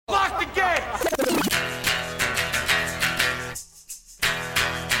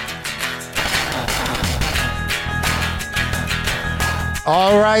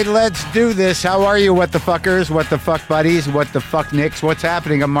All right, let's do this. How are you, what the fuckers, what the fuck buddies, what the fuck nicks? What's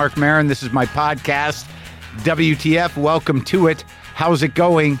happening? I'm Mark Maron. This is my podcast, WTF. Welcome to it. How's it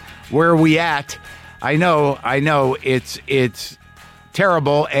going? Where are we at? I know. It's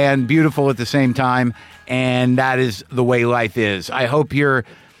terrible and beautiful at the same time, and that is the way life is. I hope you're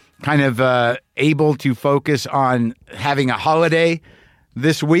kind of able to focus on having a holiday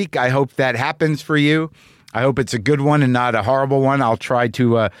this week. I hope that happens for you. I hope it's a good one and not a horrible one. I'll try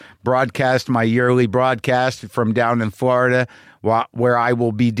to broadcast my yearly broadcast from down in Florida, where I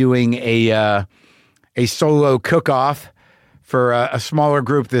will be doing a solo cook-off for a smaller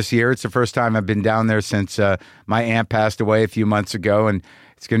group this year. It's the first time I've been down there since my aunt passed away a few months ago, and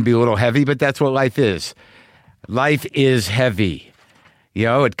it's going to be a little heavy, but that's what life is. Life is heavy. You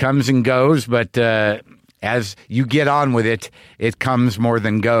know, it comes and goes, but as you get on with it, it comes more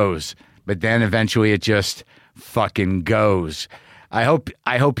than goes. But then eventually it just fucking goes. I hope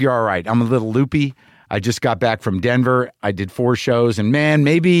you're all right. I'm a little loopy. I just got back from Denver. I did 4 shows, and man,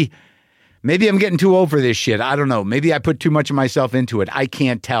 maybe I'm getting too old for this shit. I don't know. Maybe I put too much of myself into it. I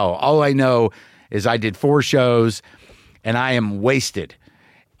can't tell. All I know is I did 4 shows, and I am wasted.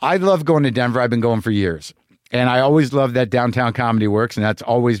 I love going to Denver. I've been going for years. And I always love that Downtown Comedy Works, and that's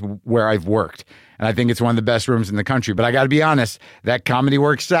always where I've worked. And I think it's one of the best rooms in the country. But I got to be honest, that Comedy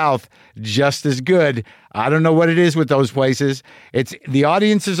Works South, just as good. I don't know what it is with those places. The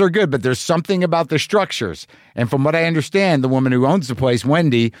audiences are good, but there's something about the structures. And from what I understand, the woman who owns the place,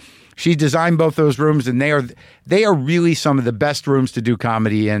 Wendy, she designed both those rooms, and they are really some of the best rooms to do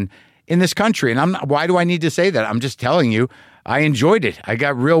comedy in this country. And why do I need to say that? I'm just telling you, I enjoyed it. I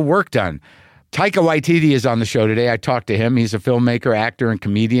got real work done. Taika Waititi is on the show today. I talked to him. He's a filmmaker, actor, and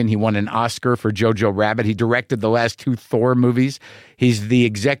comedian. He won an Oscar for Jojo Rabbit. He directed the last 2 Thor movies. He's the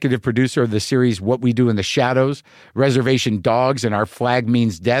executive producer of the series What We Do in the Shadows, Reservation Dogs, and Our Flag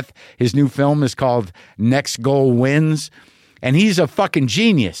Means Death. His new film is called Next Goal Wins. And he's a fucking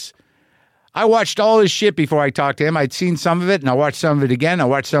genius. I watched all his shit before I talked to him. I'd seen some of it, and I watched some of it again. I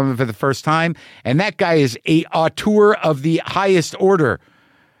watched some of it for the first time. And that guy is an auteur of the highest order.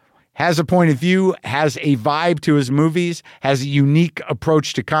 Has a point of view, has a vibe to his movies, has a unique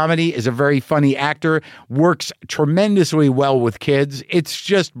approach to comedy, is a very funny actor, works tremendously well with kids. It's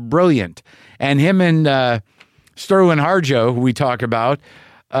just brilliant. And him and Sterling Harjo, who we talk about,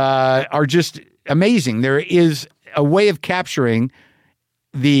 are just amazing. There is a way of capturing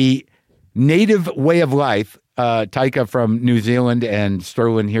the native way of life, Taika from New Zealand and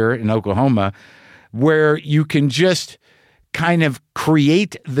Sterling here in Oklahoma, where you can just kind of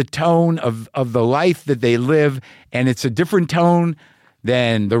create the tone of the life that they live, and it's a different tone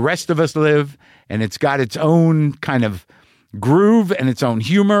than the rest of us live, and it's got its own kind of groove and its own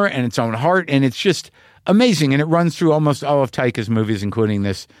humor and its own heart, and it's just amazing, and it runs through almost all of Taika's movies, including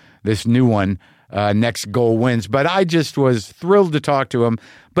this new one, Next Goal Wins. But I just was thrilled to talk to him,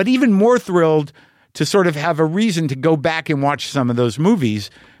 but even more thrilled to sort of have a reason to go back and watch some of those movies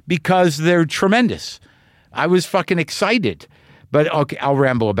because they're tremendous. I was fucking excited, but okay, I'll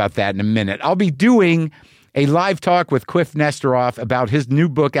ramble about that in a minute. I'll be doing a live talk with Cliff Nestoroff about his new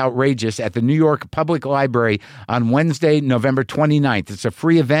book, Outrageous, at the New York Public Library on Wednesday, November 29th. It's a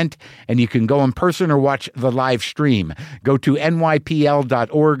free event, and you can go in person or watch the live stream. Go to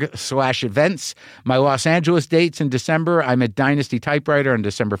nypl.org/events. My Los Angeles dates in December, I'm at Dynasty Typewriter on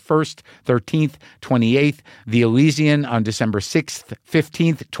December 1st, 13th, 28th, the Elysian on December 6th,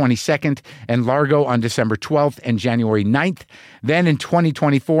 15th, 22nd, and Largo on December 12th and January 9th. Then in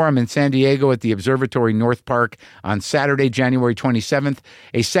 2024, I'm in San Diego at the Observatory North Park on Saturday, January 27th.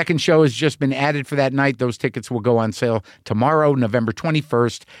 A second show has just been added for that night. Those tickets will go on sale tomorrow, November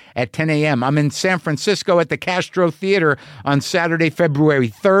 21st at 10 a.m. I'm in San Francisco at the Castro Theater on Saturday, February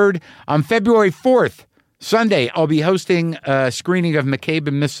 3rd. On February 4th, Sunday, I'll be hosting a screening of McCabe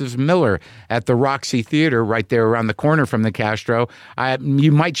and Mrs. Miller at the Roxy Theater right there around the corner from the Castro.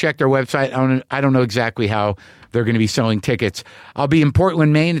 You might check their website. I don't know exactly how they're going to be selling tickets. I'll be in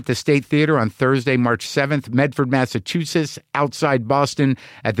Portland, Maine at the State Theater on Thursday, March 7th, Medford, Massachusetts, outside Boston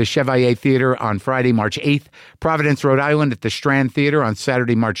at the Chevalier Theater on Friday, March 8th, Providence, Rhode Island at the Strand Theater on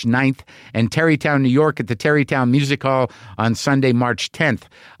Saturday, March 9th, and Terrytown, New York at the Terrytown Music Hall on Sunday, March 10th.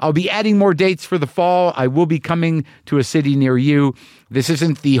 I'll be adding more dates for the fall. I will be coming to a city near you. This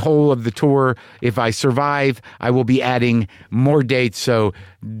isn't the whole of the tour. If I survive, I will be adding more dates, so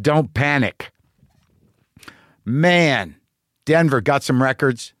don't panic. Man, Denver got some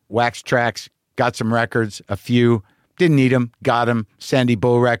records, Wax Tracks got some records, a few, didn't need them, got them, Sandy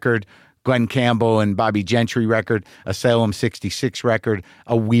Bull record, Glenn Campbell and Bobby Gentry record, a Salem 66 record,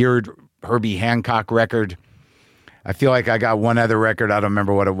 a weird Herbie Hancock record. I feel like I got one other record. I don't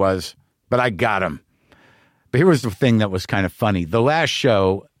remember what it was, but I got him. But here was the thing that was kind of funny. The last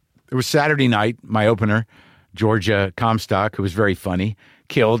show, it was Saturday night, my opener, Georgia Comstock, who was very funny,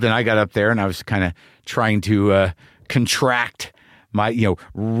 killed. And I got up there and I was kind of trying to contract my,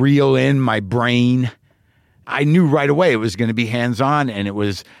 reel in my brain. I knew right away it was going to be hands-on, and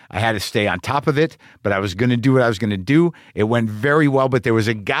I had to stay on top of it, but I was going to do what I was going to do. It went very well, but there was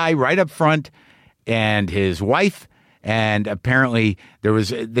a guy right up front and his wife, and apparently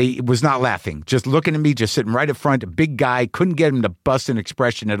they was not laughing, just looking at me, just sitting right up front, a big guy, couldn't get him to bust an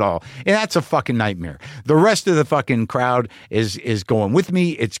expression at all. And that's a fucking nightmare. The rest of the fucking crowd is going with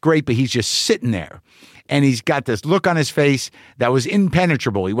me. It's great, but he's just sitting there. And he's got this look on his face that was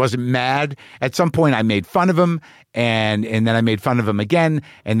impenetrable. He wasn't mad. At some point, I made fun of him, and then I made fun of him again.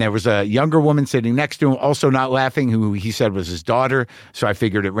 And there was a younger woman sitting next to him, also not laughing, who he said was his daughter. So I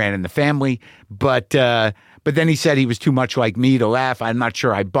figured it ran in the family. But then he said he was too much like me to laugh. I'm not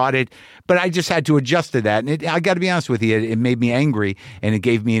sure I bought it, but I just had to adjust to that. And I got to be honest with you, it made me angry, and it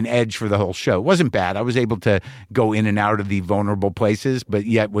gave me an edge for the whole show. It wasn't bad. I was able to go in and out of the vulnerable places, but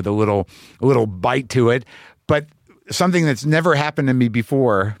yet with a little bite to it. But something that's never happened to me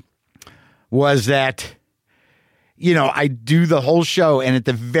before was that, I do the whole show, and at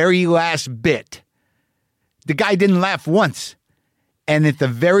the very last bit, the guy didn't laugh once. And at the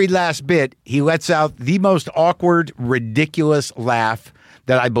very last bit, he lets out the most awkward, ridiculous laugh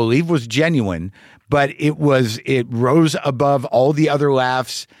that I believe was genuine, but it rose above all the other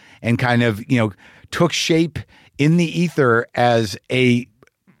laughs and kind of, took shape in the ether as a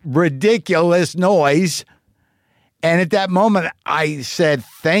ridiculous noise. And at that moment, I said,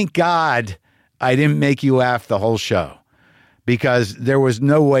 thank God I didn't make you laugh the whole show, because there was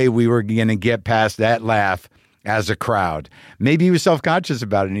no way we were going to get past that laugh as a crowd. Maybe he was self-conscious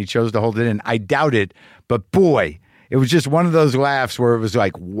about it and he chose to hold it in. I doubt it, but boy, it was just one of those laughs where it was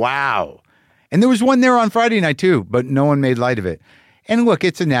like, wow. And there was one there on Friday night too, but no one made light of it. And look,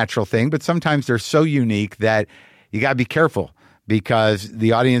 it's a natural thing, but sometimes they're so unique that you got to be careful, because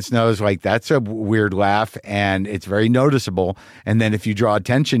the audience knows, like, that's a weird laugh and it's very noticeable. And then if you draw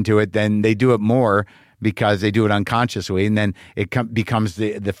attention to it, then they do it more because they do it unconsciously, and then it becomes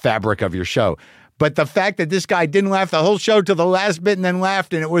the fabric of your show. But the fact that this guy didn't laugh the whole show to the last bit and then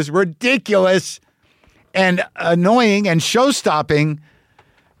laughed, and it was ridiculous and annoying and show-stopping,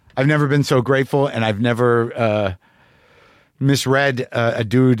 I've never been so grateful, and I've never misread a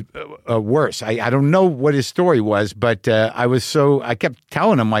dude worse. I don't know what his story was, but I kept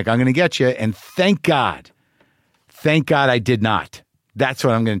telling him, like, I'm going to get you, and thank God I did not. That's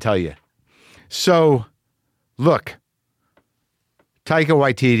what I'm going to tell you. So, look, Taika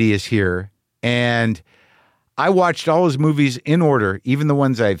Waititi is here. And I watched all his movies in order, even the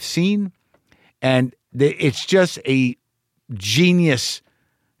ones I've seen. And it's just a genius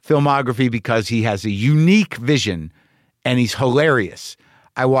filmography because he has a unique vision and he's hilarious.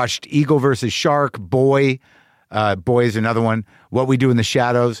 I watched Eagle versus Shark, Boy is another one, What We Do in the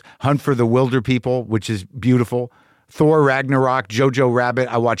Shadows, Hunt for the Wilder People, which is beautiful, Thor Ragnarok, Jojo Rabbit.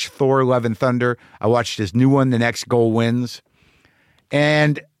 I watched Thor Love and Thunder. I watched his new one, The Next Goal Wins.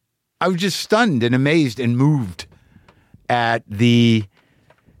 And I was just stunned and amazed and moved at the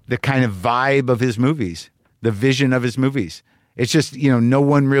kind of vibe of his movies, the vision of his movies. It's just, no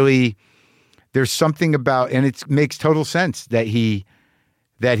one really, there's something about, and it makes total sense that he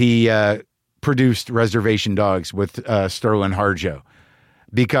produced Reservation Dogs with Sterling Harjo,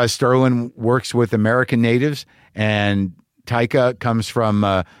 because Sterling works with American natives and Taika comes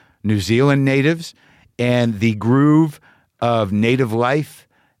from New Zealand natives, and the groove of native life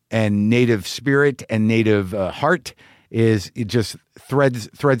and native spirit and native heart it just threads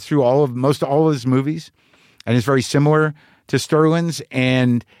through most all of his movies, and it's very similar to Sterling's,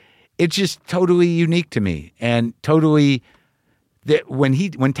 and it's just totally unique to me. And totally, when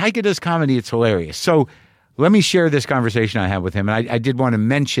Taika does comedy, it's hilarious. So let me share this conversation I had with him, and I did want to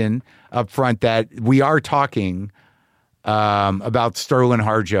mention up front that we are talking about Sterling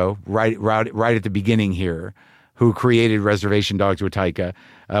Harjo right at the beginning here, who created Reservation Dogs with Taika.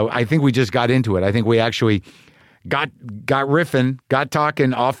 I think we just got into it. I think we actually got riffing, got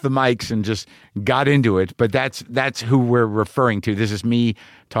talking off the mics, and just got into it. But that's who we're referring to. This is me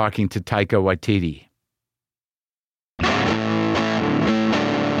talking to Taika Waititi.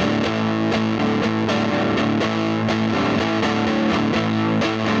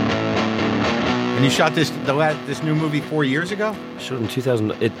 And you shot this new movie 4 years ago? Shot in 2000.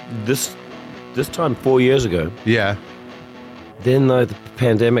 This time 4 years ago. Yeah. Then the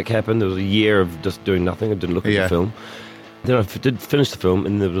pandemic happened. There was a year of just doing nothing. I didn't look at the film. Then I did finish the film,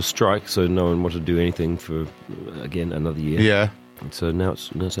 and there was a strike, so no one wanted to do anything for, again, another year. Yeah. And so now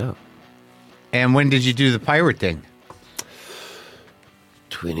it's out. And when did you do the pirate thing?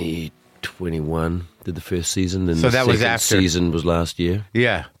 2021 did the first season, and So the that was second after. season was last year.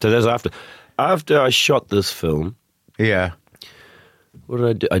 Yeah. So that was after. After I shot this film, Yeah. what did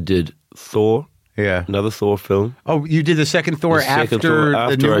I do? I did Thor, Yeah. another Thor film. Oh, you did the second Thor The second after Thor,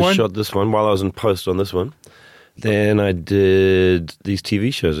 the new I one? shot this one while I was in post on this one. Then I did these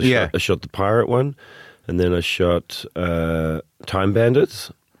TV shows. I shot the pirate one, and then I shot Time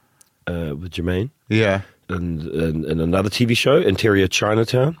Bandits with Jermaine. Yeah. And another TV show, Interior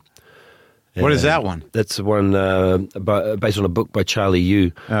Chinatown. What is that one? That's the one based on a book by Charlie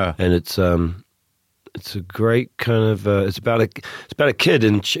Yu, Oh. and it's a great kind of it's about a kid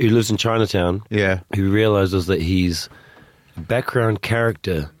who lives in Chinatown. Yeah. Who realizes that he's a background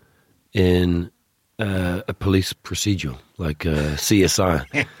character in a police procedural like CSI,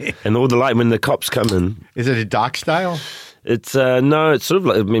 and all the light when the cops come in. Is it a doc style? It's no, it's sort of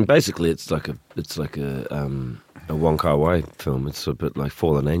like, I mean, basically, it's like a Wong Kar-wai film. It's a bit like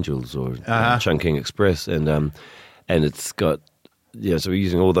Fallen Angels or Chungking Express, and it's got so we're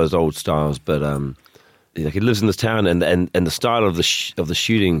using all those old styles, but like he lives in this town, and the style of the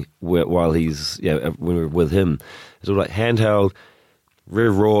shooting while he's when we're with him is all like handheld, very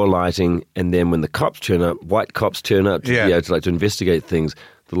raw lighting, and then when the cops turn up, white cops turn up to investigate things.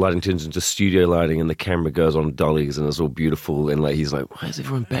 The lighting turns into studio lighting, and the camera goes on dollies, and it's all beautiful. And like he's like, "Why is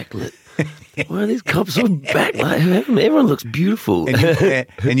everyone backlit? Why are these cops all backlit? Everyone looks beautiful."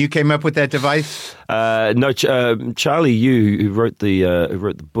 And you came up with that device? No, Charlie Yu, who wrote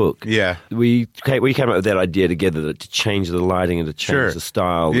the book. Yeah, we came up with that idea together to change the lighting and to change the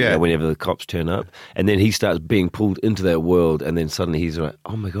style. Whenever the cops turn up, and then he starts being pulled into that world, and then suddenly he's like,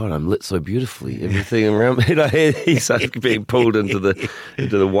 "Oh my god, I'm lit so beautifully! Everything around me." He starts being pulled into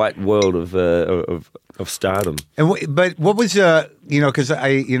the white world of stardom. But what was because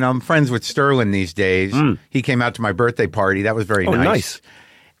I'm friends with Sterling these days. He came out to my birthday party. That was very nice.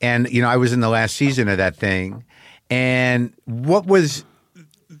 And I was in the last season of that thing. And what was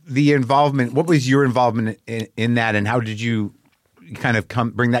the involvement? What was your involvement in that? And how did you kind of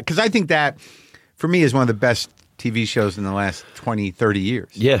bring that? Because I think that for me is one of the best TV shows in the last 20, 30 years.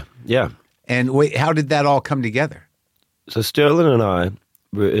 Yeah. And how did that all come together? So Sterling and I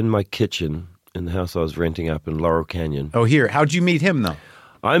were in my kitchen in the house I was renting up in Laurel Canyon. Oh, here. How'd you meet him, though?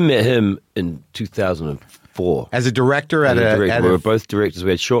 I met him in 2004. As a director? We were both directors.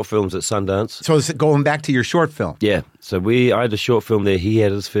 We had short films at Sundance. So is it going back to your short film? Yeah. So I had a short film there. He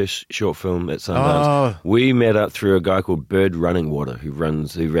had his first short film at Sundance. Oh. We met up through a guy called Bird Running Water, he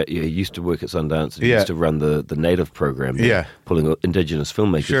used to work at Sundance. He used to run the Native program there, pulling indigenous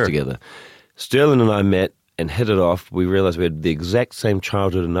filmmakers together. Sterling and I met and hit it off. We realized we had the exact same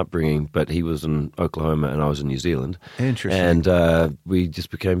childhood and upbringing, but he was in Oklahoma and I was in New Zealand. Interesting. And we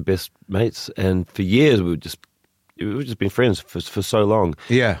just became best mates. And for years, we've just been friends for so long.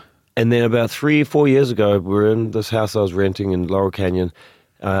 Yeah. And then about 3 or 4 years ago, we were in this house I was renting in Laurel Canyon,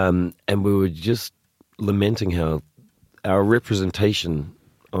 and we were just lamenting how our representation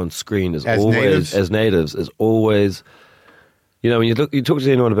on screen is as natives is always, when you talk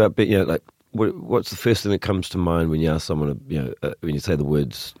to anyone about, like, what's the first thing that comes to mind when you ask someone, when you say the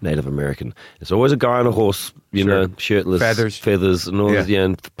words Native American? It's always a guy on a horse, shirtless, feathers, and all this,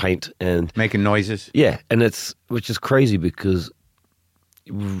 and paint and making noises. Yeah, and which is crazy because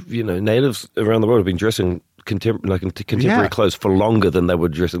natives around the world have been dressing contemporary clothes for longer than they were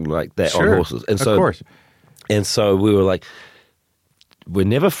dressing like that on horses, and so of course. And so we were like, we're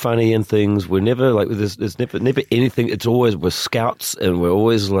never funny in things. We're never like there's never anything. It's always we're scouts, and we're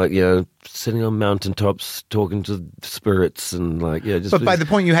always like sitting on mountaintops talking to spirits and like But by the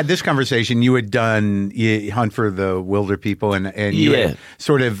point you had this conversation, you had done Hunt for the Wilder People, and you had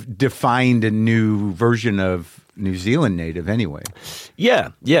sort of defined a new version of New Zealand Native anyway. Yeah.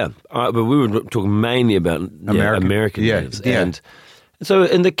 But we were talking mainly about American natives, and so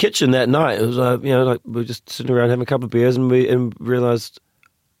in the kitchen that night, it was like we were just sitting around having a couple of beers, and we realized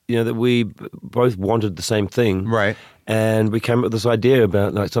that we both wanted the same thing, right? And we came up with this idea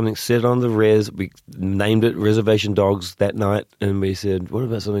about like something set on the res. We named it Reservation Dogs that night, and we said, "What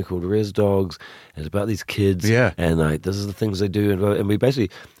about something called Res Dogs?" And it's about these kids, and like this is the things they do, and we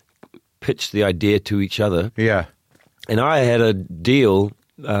basically pitched the idea to each other, And I had a deal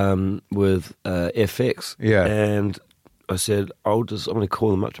with FX, and I said, I'm going to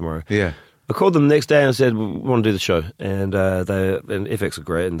call them up tomorrow. Yeah. I called them the next day and I said, we want to do the show. And FX are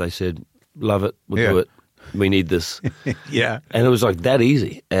great. And they said, love it, we'll do it. We need this. Yeah. And it was like that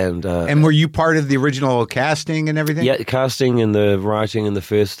easy. And were you part of the original casting and everything? yeah, casting and the writing and the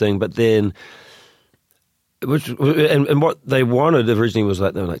first thing, but then. And what they wanted originally was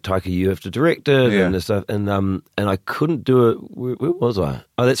like, they were like, Taika, you have to direct it and this stuff. And I couldn't do it. Where was I?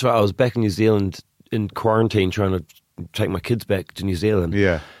 Oh, that's right. I was back in New Zealand in quarantine trying to take my kids back to New Zealand.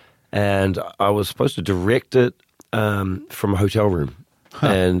 Yeah. And I was supposed to direct it from a hotel room. Huh.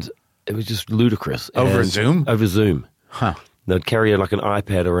 And it was just ludicrous. Over Zoom? Over Zoom. Huh. They'd carry like an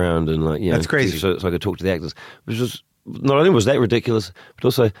iPad around and like, that's crazy. So I could talk to the actors. Which was, not only was that ridiculous, but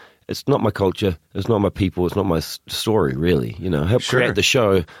also it's not my culture, it's not my people, it's not my story, really. You know, I helped create the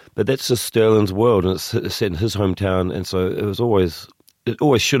show, but that's just Sterling's world, and it's set in his hometown, and so it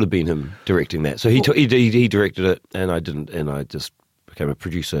always should have been him directing that. So he directed it, and I didn't, and I just became a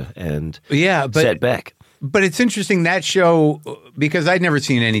producer and sat back. But it's interesting, that show, because I'd never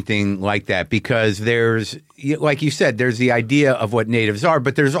seen anything like that, because there's, like you said, there's the idea of what natives are,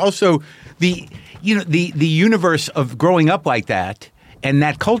 but there's also the universe of growing up like that, and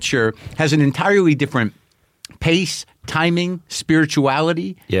that culture has an entirely different pace, timing,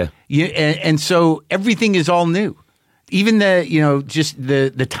 spirituality. Yeah. And so everything is all new. Even just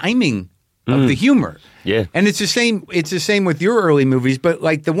the timing of the humor. Yeah. And it's the same with your early movies, but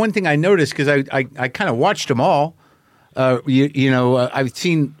like the one thing I noticed, because I kind of watched them all, I've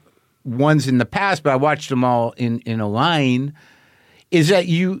seen ones in the past, but I watched them all in a line, is that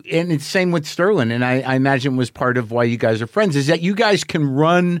and it's the same with Sterling, and I imagine was part of why you guys are friends, is that you guys can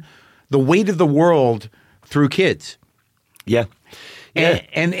run the weight of the world through kids. Yeah. Yeah.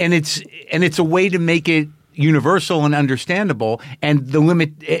 And it's a way to make it universal and understandable, and the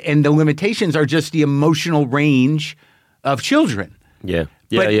limitations are just the emotional range of children. Yeah.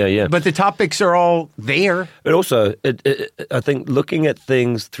 Yeah. But the topics are all there. But also, I think looking at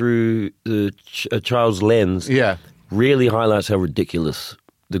things through a child's lens really highlights how ridiculous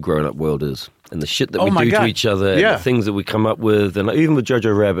the grown-up world is, and the shit that we do to each other, and the things that we come up with, and like, even with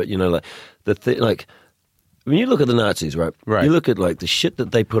Jojo Rabbit, when you look at the Nazis, right? You look at like the shit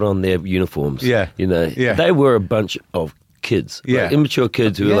that they put on their uniforms. They were a bunch of kids, like, immature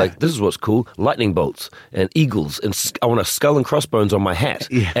kids who were like, "This is what's cool: lightning bolts and eagles, and I want a skull and crossbones on my hat."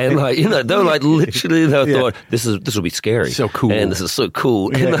 And like, they were like literally, they thought this will be scary, so cool, and this is so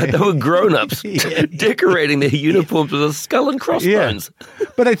cool. And like, they were grown-ups decorating their uniforms with a skull and crossbones.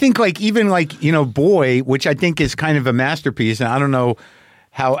 But I think Boy, which I think is kind of a masterpiece, and I don't know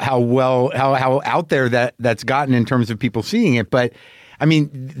how out there that's gotten in terms of people seeing it, but I mean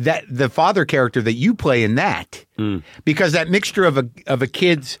that the father character that you play in that, because that mixture of a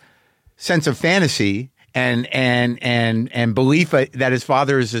kid's sense of fantasy and belief that his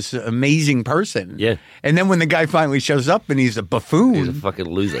father is this amazing person, and then when the guy finally shows up and he's a buffoon, he's a fucking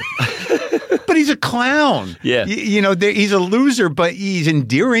loser, but he's a clown, he's a loser, but he's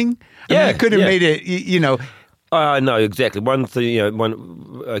endearing. I mean, I could have made it, no, exactly. One thing,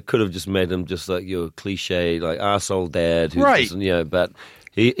 I could have just made him just like your cliche, like arsehole dad, who's just, but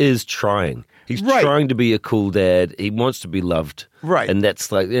he is trying. He's trying to be a cool dad. He wants to be loved, and that's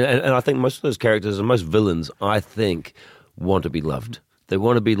like, and I think most of those characters and most villains, I think, want to be loved. They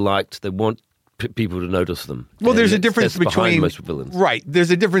want to be liked. They want people to notice them. Well, there's a difference between most villains.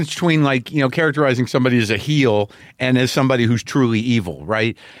 There's a difference between characterizing somebody as a heel and as somebody who's truly evil,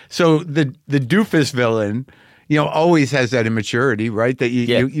 right? So the doofus villain, always has that immaturity, right? That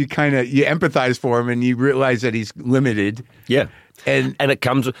you kind of you empathize for him and you realize that he's limited. Yeah. And it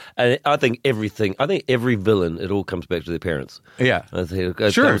comes, and I think every villain, it all comes back to their parents. Yeah. I think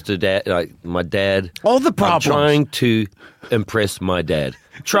it comes to dad, like my dad. All the problems. I'm trying to impress my dad.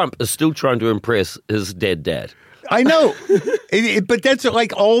 Trump is still trying to impress his dead dad. I know, but that's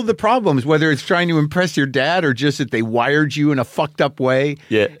like all the problems, whether it's trying to impress your dad or just that they wired you in a fucked up way,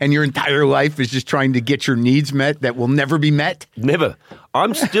 and your entire life is just trying to get your needs met that will never be met. Never.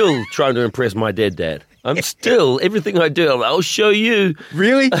 I'm still trying to impress my dead dad. I'm still, everything I do, I'll show you.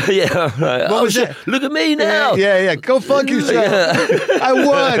 Really? Yeah. What was that? Look at me now. Yeah. Go fuck yourself. I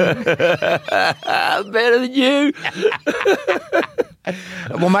won. I'm better than you.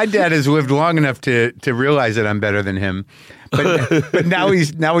 Well, my dad has lived long enough to realize that I'm better than him, but now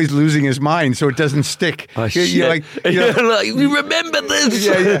he's losing his mind, so it doesn't stick. Oh, you're like, you remember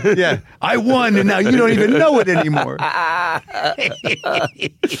this? Yeah. I won, and now you don't even know it anymore.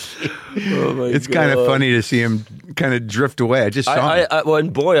 It's kind of funny to see him kind of drift away. I just saw him.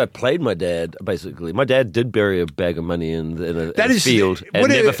 I played my dad, basically. My dad did bury a bag of money in a field and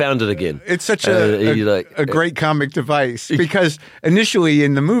never found it again. It's such a great comic device, because initially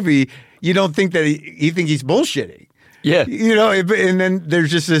in the movie, you don't think that you think he's bullshitting. Yeah. And then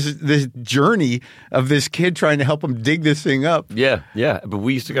there's just this journey of this kid trying to help him dig this thing up. Yeah. But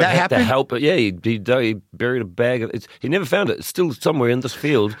we used to go to help. But yeah, he buried a bag. He never found it. It's still somewhere in this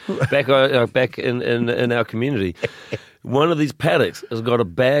field back in our community. One of these paddocks has got a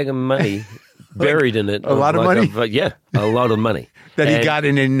bag of money buried in it. A lot of money? A lot of money. That he got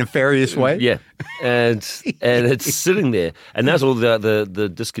in a nefarious way? Yeah. And it's sitting there. And that's all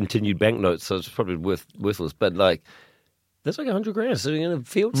the discontinued banknotes, so it's probably worthless. But like, that's like $100,000 sitting in a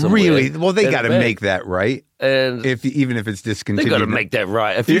field somewhere. Really? Well, they got to make that right. And even if it's discontinued. They got to make that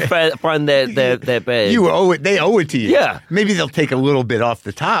right. If you find that bag. You owe it. They owe it to you. Yeah. Maybe they'll take a little bit off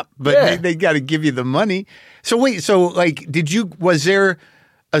the top, but they got to give you the money. So wait, was there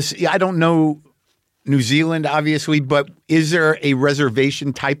I don't know New Zealand, obviously, but is there a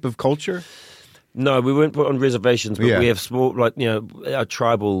reservation type of culture? No, we weren't put on reservations, but we have small, our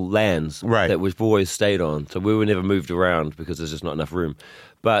tribal lands that we've always stayed on. So we were never moved around because there's just not enough room.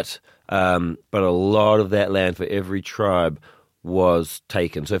 But a lot of that land for every tribe was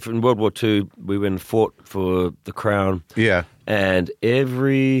taken. So in World War II, we went and fought for the crown. Yeah. And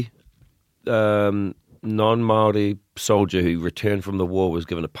every non-Māori soldier who returned from the war was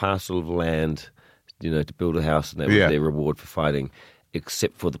given a parcel of land, to build a house, and that was their reward for fighting,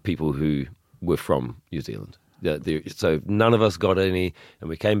 except for the people who were from New Zealand. So none of us got any, and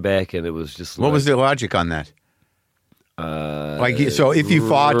we came back, and it was just What was the logic on that? So if you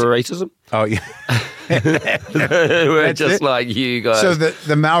fought... Racism? Oh, yeah. We're just like you guys. So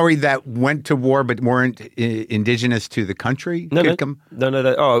the Maori that went to war but weren't indigenous to the country? No.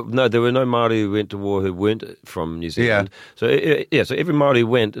 There were no Maori who went to war who weren't from New Zealand. Yeah. So every Maori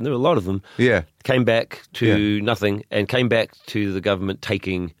went, and there were a lot of them, came back to nothing, and came back to the government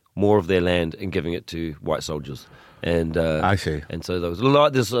taking more of their land and giving it to white soldiers. And I see. And so there's a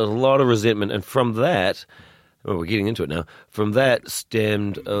lot of resentment, and from that... Well, we're getting into it now. From that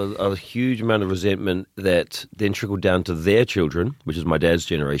stemmed a huge amount of resentment that then trickled down to their children, which is my dad's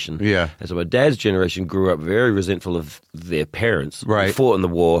generation. Yeah. And so my dad's generation grew up very resentful of their parents who fought in the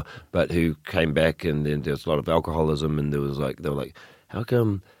war, but who came back, and then there was a lot of alcoholism, and they were like, how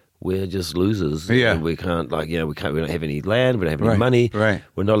come we're just losers? Yeah. And we can't, we don't have any land, we don't have any money. Right.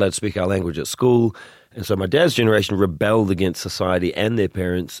 We're not allowed to speak our language at school. And so my dad's generation rebelled against society and their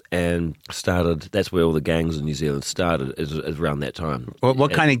parents and that's where all the gangs in New Zealand started, is around that time.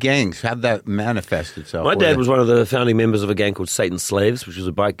 What kind of gangs? How did that manifest itself? My dad was one of the founding members of a gang called Satan's Slaves, which was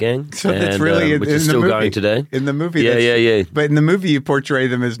a bike gang. So that's really which is still going today. In the movie. Yeah. But in the movie you portray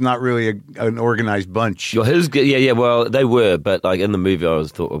them as not really an organized bunch. Well, they were, but like in the movie I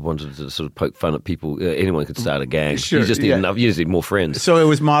wanted to sort of poke fun at people. Anyone could start a gang. Sure, you just need enough, you just need more friends. So it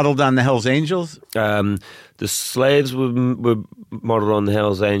was modeled on the Hells Angels? The slaves were modeled on the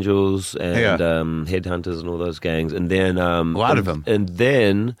Hells Angels and Headhunters and all those gangs, and then a lot of them, and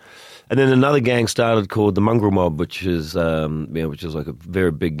then another gang started called the Mongrel Mob, which is like a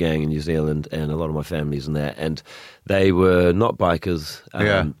very big gang in New Zealand, and a lot of my family's in that, and they were not bikers,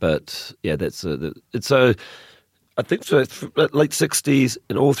 but it's so. I think so. Late 60s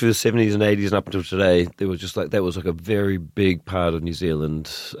and all through the 70s and 80s and up until today, there was just that was like a very big part of New Zealand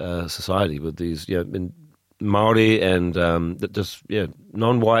society with these, Maori and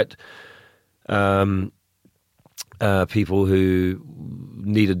non-white people who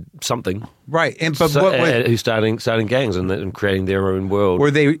needed something, right? Who's starting gangs and creating their own world.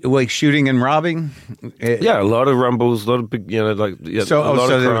 Were they like shooting and robbing? Yeah, a lot of rumbles, a lot of big, a lot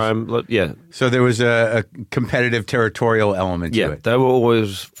of crime. So there was a competitive territorial element to it. They were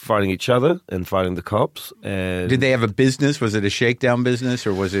always fighting each other and fighting the cops. And did they have a business? Was it a shakedown business,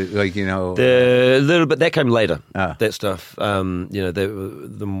 or was it like a little bit? That came later. That stuff. When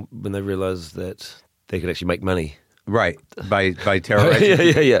they realized that they could actually make money. Right, by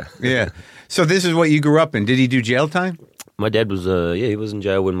terrorizing. Yeah. So this is what you grew up in. Did he do jail time? My dad was, he was in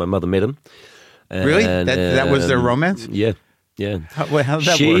jail when my mother met him. Really? That was their romance? Yeah. How did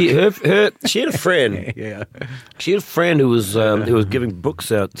that work? She had a friend. She had a friend who was giving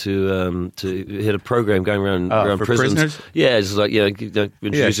books out to had a program going around for prisons. Prisoners? Yeah, it's like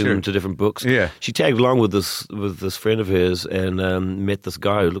introducing them to different books. Yeah. She tagged along with this friend of hers and met this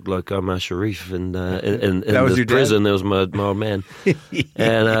guy who looked like Omar Sharif in that was this your prison. Dad? That was my old man.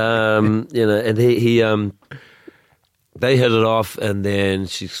 And he they hit it off, and then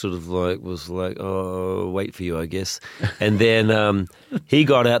she sort of was like, "Oh, wait for you, I guess." And then he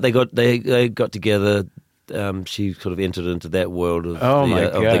got out. They got together. She sort of entered into that world of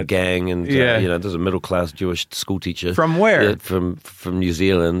the gang, and there's a middle class Jewish school teacher from where? From New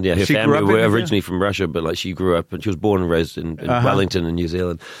Zealand. Yeah, her family were originally from Russia, but she grew up and she was born and raised in Wellington in New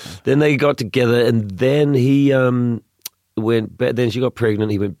Zealand. Then they got together, and then he went back, then she got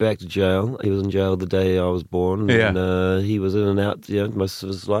pregnant. He went back to jail. He was in jail the day I was born. Yeah. And he was in and out, most of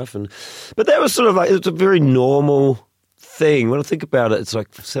his life. But that was sort of like, it was a very normal thing. When I think about it, it's like,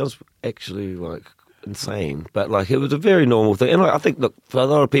 it sounds actually like insane, but like it was a very normal thing. And like, I think, look, for a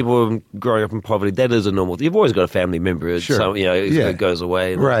lot of people growing up in poverty, that is a normal thing. You've always got a family member, so it goes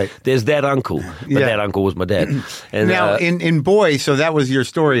away. And right. There's that uncle, but that uncle was my dad. And now, in Boy, so that was your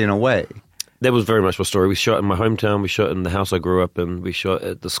story in a way. That was very much my story. We shot in my hometown. We shot in the house I grew up in. We shot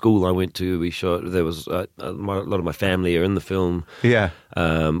at the school I went to. We shot. There was a lot of my family are in the film. Yeah.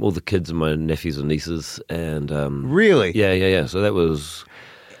 All the kids and my nephews and nieces. And really. Yeah. So that was.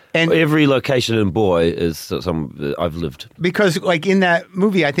 And every location in Boy is some I've lived. Because, like, in that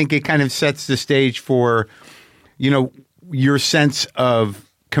movie, I think it kind of sets the stage for, your sense of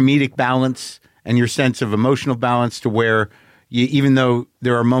comedic balance and your sense of emotional balance, to where even though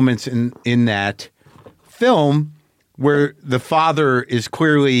there are moments in that film where the father is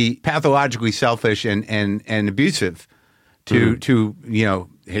clearly pathologically selfish and abusive to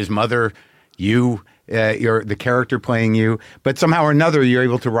his mother, you're the character playing you, but somehow or another you're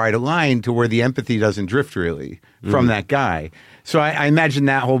able to ride a line to where the empathy doesn't drift really from that guy. So I imagine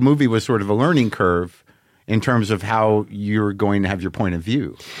that whole movie was sort of a learning curve in terms of how you're going to have your point of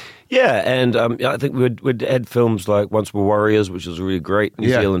view. Yeah, and I think we'd had films like Once Were Warriors, which was a really great New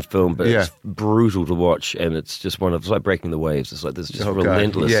Zealand film, but it's brutal to watch, and it's like Breaking the Waves. It's like this just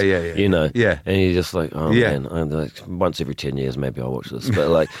relentless, Yeah. And you're just like, man, I'm like, once every 10 years maybe I'll watch this, but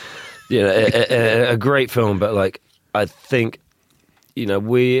like, a great film, but like, I think,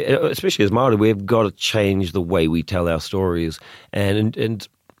 we, especially as Māori, we've got to change the way we tell our stories, and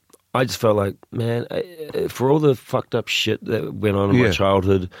I just felt like, man, for all the fucked up shit that went on in my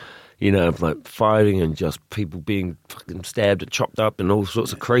childhood, like fighting and just people being fucking stabbed and chopped up and all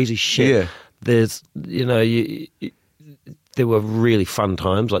sorts of crazy shit. Yeah. There's, there were really fun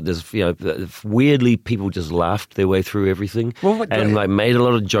times. Like there's, weirdly people just laughed their way through everything and like made a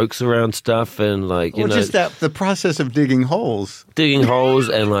lot of jokes around stuff and like, just the process of digging holes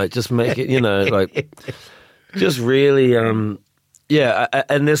and like just make it, like just really, and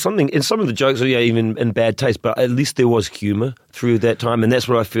there's something in some of the jokes, even in bad taste, but at least there was humor through that time. And that's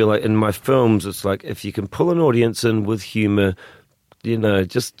what I feel like in my films. It's like if you can pull an audience in with humor,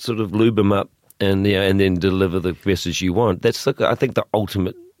 just sort of lube them up and then deliver the message you want. That's, I think, the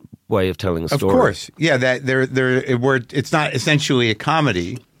ultimate way of telling a story. Of course. Yeah, that it's not essentially a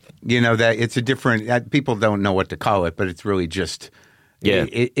comedy, that it's a different, people don't know what to call it, but it's really just... Yeah,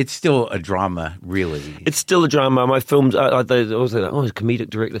 it's still a drama, really. It's still a drama. My films, I always say, he's a comedic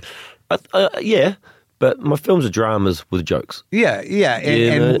director. Yeah, but my films are dramas with jokes. Yeah,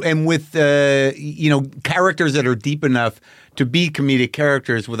 and with characters that are deep enough to be comedic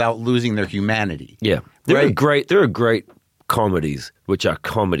characters without losing their humanity. Yeah, there are great comedies, which are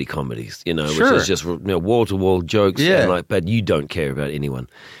comedies, which is just wall to wall jokes. Yeah, and but you don't care about anyone.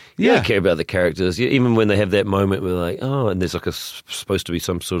 You don't care about the characters, even when they have that moment where like, and there's like supposed to be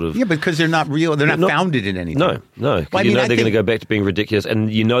some sort of... Yeah, because they're not real. They're not founded in anything. No. Well, they're going to go back to being ridiculous, and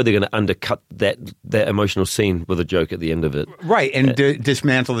they're going to undercut that emotional scene with a joke at the end of it. Right, and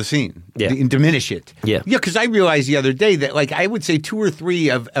dismantle the scene. Yeah. And diminish it. Yeah. Yeah, because I realized the other day that like I would say 2 or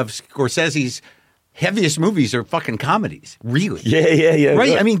 3 of Scorsese's heaviest movies are fucking comedies, really. Yeah.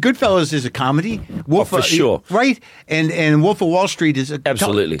 Right? I mean, Goodfellas is a comedy. For sure. Right? And Wolf of Wall Street is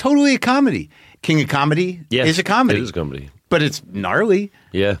absolutely totally a comedy. King of Comedy is a comedy. It is a comedy. But it's gnarly.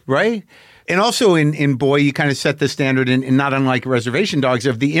 Yeah. Right? And also in Boy, you kind of set the standard, in not unlike Reservation Dogs,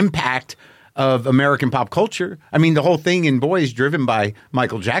 of the impact of American pop culture. I mean, the whole thing in Boy is driven by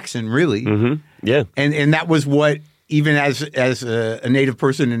Michael Jackson, really. Mm-hmm. Yeah. And that was what... Even as a native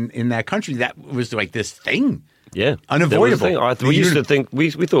person in that country, that was like this thing. Yeah. Unavoidable. We used to think, we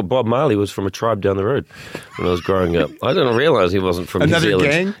thought Bob Marley was from a tribe down the road when I was growing up. I didn't realize he wasn't from New Zealand. Another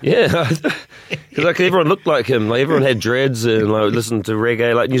gang? Yeah. Because like, everyone looked like him. Like, everyone had dreads and like, listened to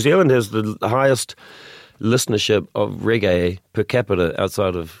reggae. Like New Zealand has the highest listenership of reggae per capita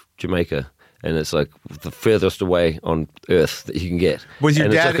outside of Jamaica. And it's like the furthest away on earth that you can get. Was your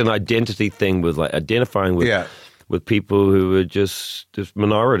and dad... it's like an identity thing with like identifying with... Yeah. With people who were just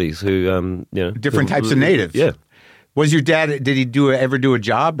minorities who, different types of natives. Yeah. Was your dad, did he ever do a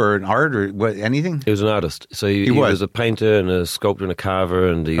job or an art or anything? He was an artist. So he was a painter and a sculptor and a carver,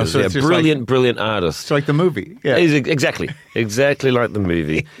 and he was a brilliant artist. It's like the movie. Yeah. He's exactly like the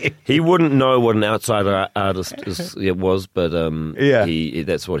movie. He wouldn't know what an outsider artist was, but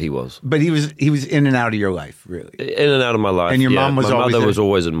that's what he was. But he was in and out of your life, really. In and out of my life. And your mom was my always mother there? Was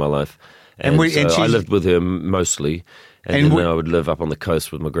always in my life. And I lived with her mostly. And then I would live up on the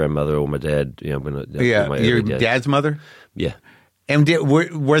coast with my grandmother or my dad. You know, your dad's mother. Yeah. And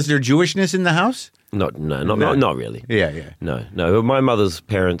was there Jewishness in the house? Not really. Yeah. No. My mother's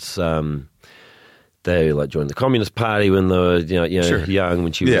parents, they like joined the Communist Party when they were young,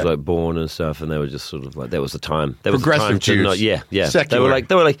 when she was like born and stuff, and they were just sort of like that was the time. That was progressive the time Jews. Yeah. Secular.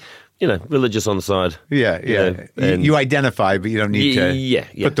 They were like religious on the side. Yeah. You identify, but you don't need to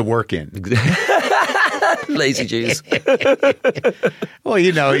put the work in. Lazy Jews. Well,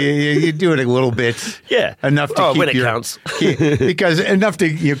 you do it a little bit. Yeah. Enough to keep when it counts. Because enough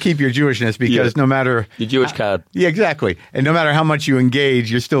to keep your Jewishness, because no matter your Jewish card. Yeah, exactly. And no matter how much you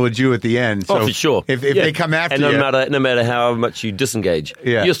engage, you're still a Jew at the end. So for sure. If they come after you, and no matter how much you disengage,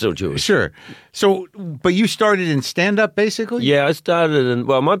 you're still Jewish. Sure. So, but you started in stand-up, basically. Yeah, I started in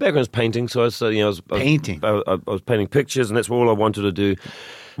my background's painting, so I was painting. I was painting pictures, and that's all I wanted to do.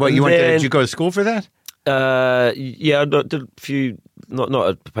 Well, did you go to school for that? Yeah, I did a few, not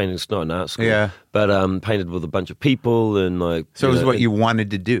a painting, it's not an art school, but painted with a bunch of people and like. So it was what you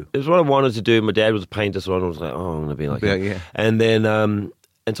wanted to do. It was what I wanted to do. My dad was a painter, so I was like, I'm going to be like him. Yeah. And then,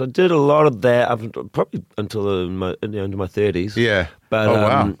 and so I did a lot of that probably until into my 30s. Yeah. But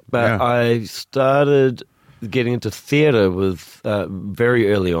I started getting into theatre with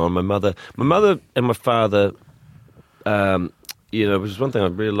very early on. My mother and my father, which is one thing I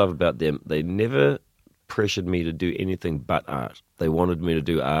really love about them. They never pressured me to do anything but art. They wanted me to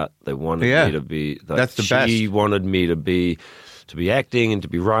do art. They wanted me to be. Like, that's the best. She wanted me to be acting and to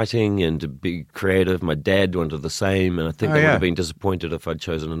be writing and to be creative. My dad wanted the same, and I think they would have been disappointed if I'd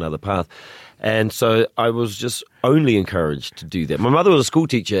chosen another path. And so I was just only encouraged to do that. My mother was a school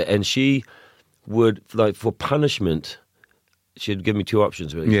teacher, and she would, like, for punishment, she'd give me two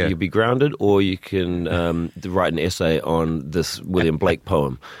options. Really. You could be grounded, or you can write an essay on this William Blake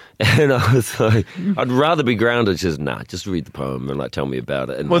poem. And I was like, I'd rather be grounded. She says, nah, just read the poem and like tell me about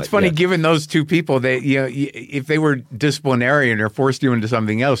it. And well, it's funny, given those two people, if they were disciplinarian or forced you into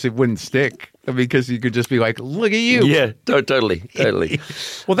something else, it wouldn't stick because you could just be like, look at you. Yeah, totally.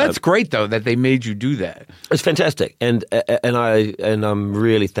 Well, that's great though that they made you do that. It's fantastic, and I'm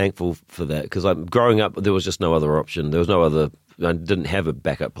really thankful for that because growing up, there was just no other option. There was no other. I didn't have a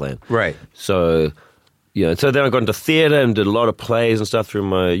backup plan. Right. So. Yeah, so then I got into theatre and did a lot of plays and stuff through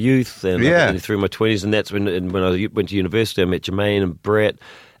my youth and through my 20s, and that's when I went to university, I met Jermaine and Brett,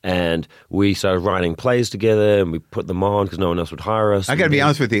 and we started writing plays together, and we put them on because no one else would hire us. I got to be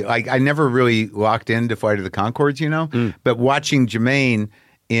honest with you, I never really locked into Flight of the Conchords, but watching Jermaine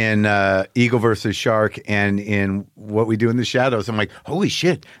in Eagle versus Shark and in What We Do in the Shadows, I'm like, holy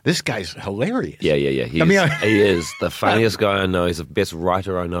shit, this guy's hilarious. Yeah. He is the funniest guy I know. He's the best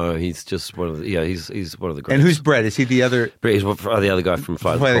writer I know. He's just one of the he's one of the greats. And who's Brett? Is he the other? Brett is the other guy from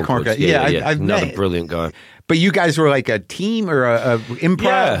Flight of the Conchords. Yeah, I've another met. Brilliant guy. But you guys were like a team or a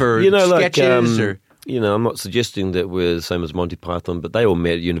improv or sketches or. I'm not suggesting that we're the same as Monty Python, but they all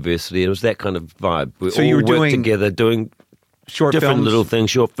met at university. It was that kind of vibe. We so all you were worked together doing different little things,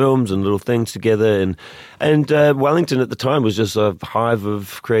 short films and little things together. And Wellington at the time was just a hive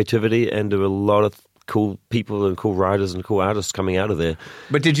of creativity, and there were a lot of cool people and cool writers and cool artists coming out of there.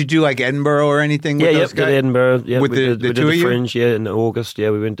 But did you do like Edinburgh or anything with those guys? Yeah, Edinburgh. Yeah, with we the did the Fringe, in August. Yeah,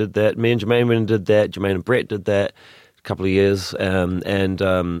 we went and did that. Me and Jermaine went and did that. Jermaine and Brett did that a couple of years. And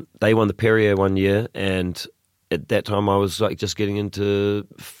they won the Perrier one year, and at that time, I was like just getting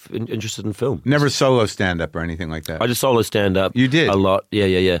interested in film. Never solo stand-up or anything like that? I just solo stand-up. You did? A lot,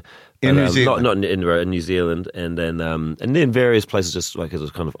 yeah. In New Zealand? Not in Edinburgh, in New Zealand. And then various places just like as a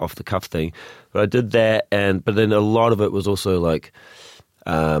kind of off-the-cuff thing. But I did that, but then a lot of it was also like,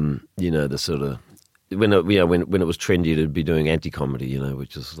 the sort of, when it was trendy to be doing anti-comedy,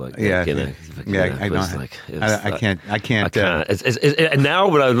 which is like, I can't. And now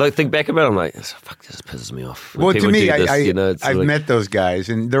when I think back about it, I'm like, fuck, this pisses me off. Well, to me, I've met those guys,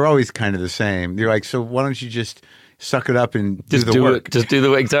 and they're always kind of the same. They're like, so why don't you just suck it up and just do the work? Just do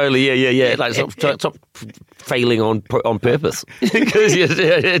the work, totally. Yeah. Like stop failing on purpose because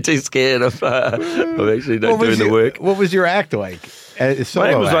you're too scared of actually not doing the work. What was your act like? It was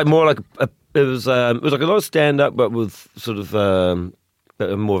like more like it was like a lot of stand-up, but with sort of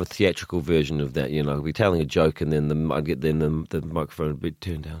more of a theatrical version of that. I'd be telling a joke, and then the microphone would be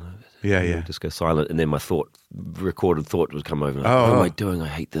turned down. Yeah. Just go silent, and then my recorded thought would come over. Like, what am I doing? I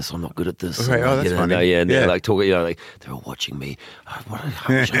hate this. I'm not good at this. Right. Oh, that's funny. And they're like talking. Like they're all watching me. I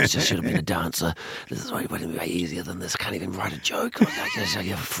just should have been a dancer. This is wouldn't be way easier than this. I can't even write a joke.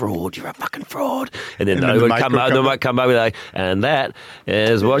 You're a fraud. You're a fucking fraud. And then they might come up and like, and that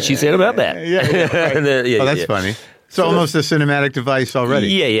is what she said about that. Yeah. Right. And then, that's funny. So almost a cinematic device already.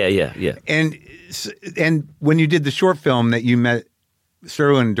 Yeah. And when you did the short film that you met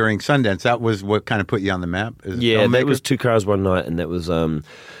Sterling during Sundance, that was what kind of put you on the map? That was 2 Cars, One Night, and that was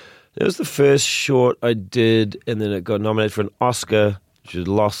the first short I did, and then it got nominated for an Oscar, which it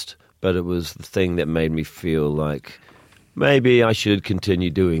lost, but it was the thing that made me feel like maybe I should continue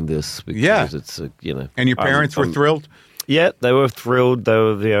doing this because it's And your parents were thrilled? Yeah, they were thrilled. They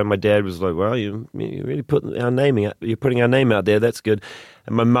were, my dad was like, "Well, you really putting our name out. You're putting our name out there. That's good."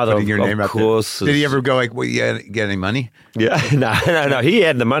 And my mother, of course, did he ever go like, "Well, you get any money?" Yeah, no. He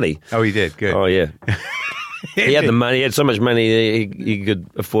had the money. Oh, he did. Good. Oh, yeah. He had the money. He had so much money he could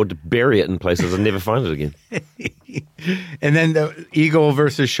afford to bury it in places and never find it again. And then the Eagle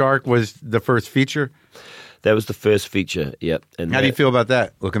versus Shark was the first feature. That was the first feature. Yep. And how do you feel about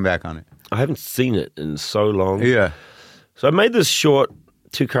that? Looking back on it, I haven't seen it in so long. Yeah. So I made this short,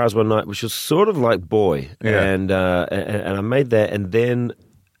 2 Cars, One Night, which was sort of like Boy, and I made that, and then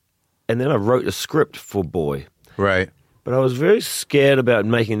I wrote a script for Boy. Right. But I was very scared about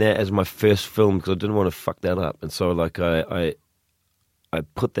making that as my first film because I didn't want to fuck that up, and so like I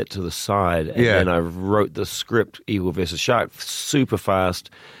put that to the side, and then I wrote the script, Eagle versus Shark, super fast.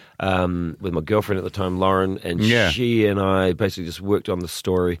 With my girlfriend at the time, Lauren, and she and I basically just worked on the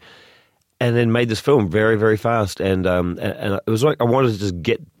story. And then made this film very, very fast, and it was like I wanted to just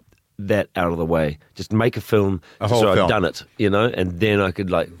get that out of the way, just make a film, I'd done it, and then I could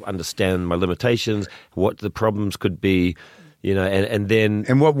like understand my limitations, what the problems could be, and then.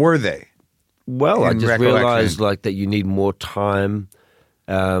 And what were they? Well, I just realized like that you need more time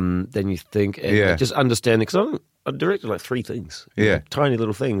than you think, and just understanding because I directed like 3 things, tiny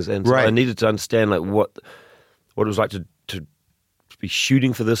little things, and so I needed to understand like what it was like to be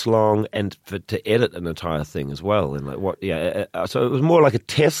shooting for this long and to edit an entire thing as well, and like so it was more like a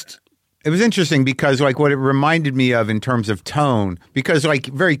test. It was interesting because like what it reminded me of in terms of tone, because like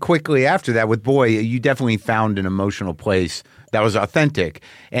very quickly after that with Boy, you definitely found an emotional place that was authentic,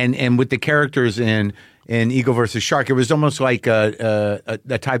 and with the characters in Eagle versus Shark, it was almost like a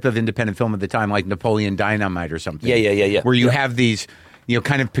type of independent film at the time, like Napoleon Dynamite or something. Yeah. Where you have these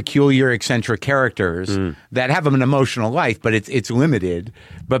kind of peculiar, eccentric characters that have an emotional life, but it's limited.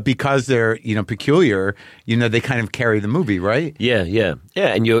 But because they're peculiar, they kind of carry the movie, right? Yeah.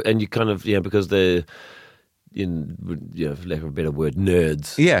 And you kind of because they're for lack of a better word,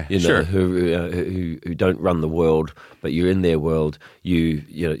 nerds. Yeah, sure. Who don't run the world, but you're in their world.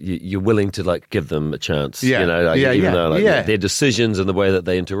 You're willing to like give them a chance. Yeah, even though their decisions and the way that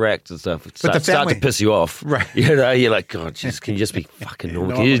they interact and stuff start to piss you off. Right. You're like, God, can you just be fucking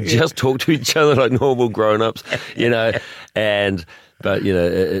normal? Can you just talk to each other like normal grown-ups? And. But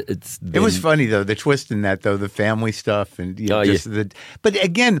it was funny though, the twist in that though, the family stuff and but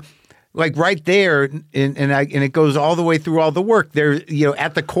again. Like right there, and it goes all the way through all the work. There,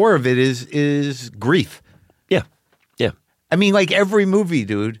 at the core of it is grief. Yeah. I mean, like every movie,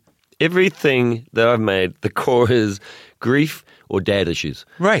 dude. Everything that I've made, the core is grief or dad issues.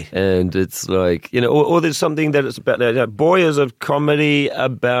 Right. And it's like or there's something that it's about. Boy is a comedy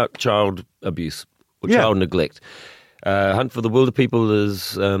about child abuse or child neglect. Hunt for the Wilder People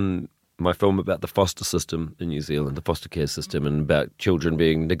is. My film about the foster system in New Zealand, the foster care system, and about children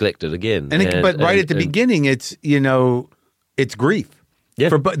being neglected again. But right at the beginning, it's it's grief. Yeah.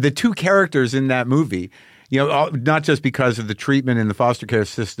 For the 2 characters in that movie, not just because of the treatment in the foster care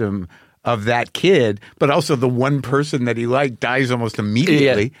system of that kid, but also the one person that he liked dies almost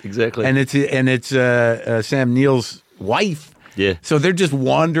immediately. Yeah, exactly. And it's Sam Neill's wife. Yeah. So they're just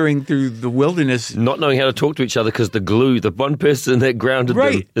wandering through the wilderness. Not knowing how to talk to each other because the glue, the one person that grounded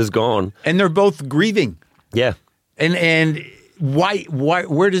them is gone. And they're both grieving. Yeah. And why,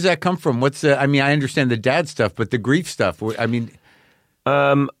 where does that come from? I understand the dad stuff, but the grief stuff,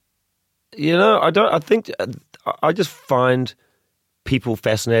 I just find people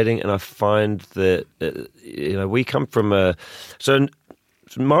fascinating, and I find that, we come from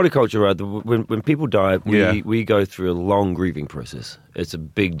Māori culture, right? When people die, we go through a long grieving process. It's a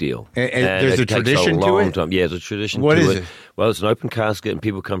big deal. And there's a tradition to it? Time. Yeah, there's a tradition what to is it. it. Well, it's an open casket, and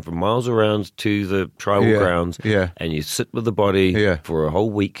people come from miles around to the tribal grounds, and you sit with the body for a whole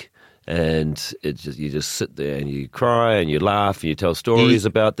week. And you just sit there and you cry and you laugh and you tell stories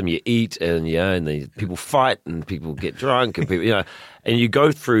about them. You eat and people fight and people get drunk and people And you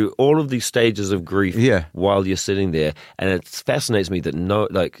go through all of these stages of grief Yeah. while you're sitting there, and it fascinates me that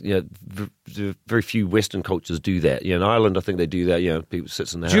very few Western cultures do that. In Ireland, I think they do that. People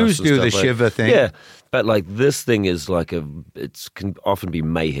sits in the Jews house. And do stuff the like, Shiva thing. Yeah, but like this thing is like it can often be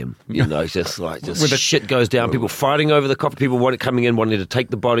mayhem. It's just like shit goes down. People fighting over the coffin. People coming in wanting to take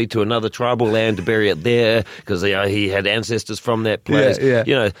the body to another tribal land to bury it there because he had ancestors from that place.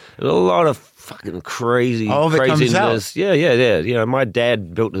 Yeah. A lot of fucking crazy All of it comes out. Yeah. My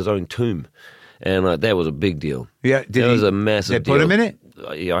dad built his own tomb, and that was a big deal. Yeah, that was a massive deal. They put him in it?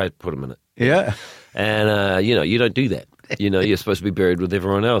 Yeah, I put him in it. Yeah. And, you don't do that. You're supposed to be buried with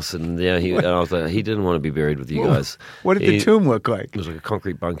everyone else. And and I was like, he didn't want to be buried with you guys. What did the tomb look like? It was like a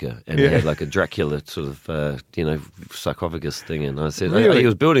concrete bunker. And he had like a Dracula sort of, sarcophagus thing. And I said, Really? he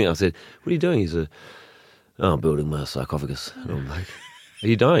was building it. I said, what are you doing? He said, I'm building my sarcophagus. And I'm like, are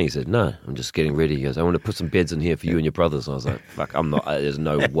you dying? He said, no, I'm just getting ready. He goes, I want to put some beds in here for you and your brothers. And I was like, fuck, I'm not, there's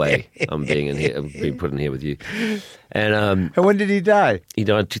no way I'm being in here, I'm being put in here with you. And when did he die? He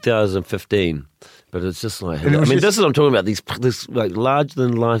died in 2015. But it's just like, this is what I'm talking about, this like larger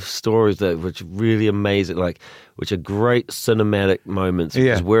than life stories which are really amazing, which are great cinematic moments.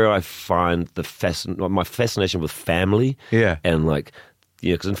 Yeah. Is where I find my fascination with family. Yeah. And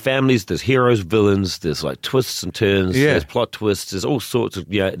because in families, there's heroes, villains, there's like twists and turns, there's plot twists, there's all sorts of,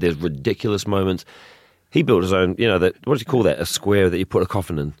 there's ridiculous moments. He built his own, what do you call that? A square that you put a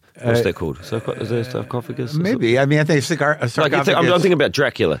coffin in. What's that called? Is there a sarcophagus? Maybe. I think a sarcophagus. I'm thinking about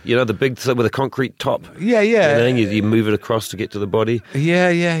Dracula, the big with a concrete top. Yeah. You move it across to get to the body.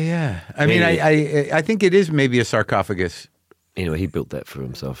 Yeah. I think it is maybe a sarcophagus. Anyway, he built that for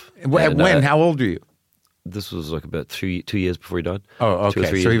himself. When? How old are you? This was like about 2 years before he died. Oh,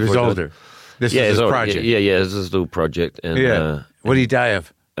 okay. So he was older. This was his project. Yeah. This is his little project. And, what did he die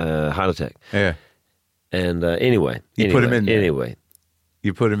of? Heart attack. Yeah. And anyway. You put him in there. Anyway.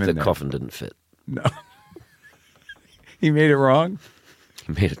 You put him in there. The coffin didn't fit. No. He made it wrong?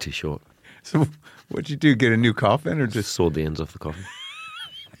 He made it too short. So what'd you do? Get a new coffin or just sawed the ends off the coffin?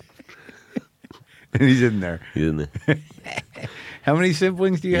 And he's in there. He's in there. How many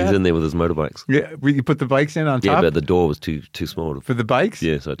siblings do you have? He's in there with his motorbikes. Yeah, you put the bikes in on top? Yeah, but the door was too small. For the bikes?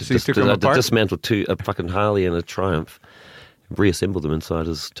 Yeah, so I dismantled a fucking Harley and a Triumph, reassembled them inside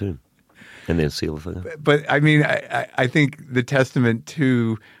his tomb, and then seal the thing up. But I think the testament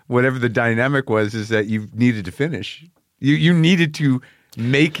to whatever the dynamic was is that you needed to finish. You needed to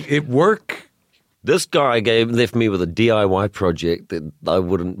make it work. This guy left me with a DIY project that I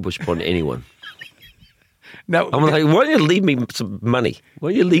wouldn't wish upon anyone. No, I'm like, why don't you leave me some money? Why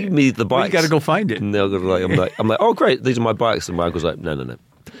don't you leave me the bikes? Well, you got to go find it. And I'm like, oh great, these are my bikes. And my uncle's like, no,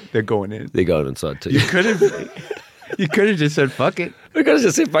 they're going in. They're going inside too. You could have just said fuck it. We could have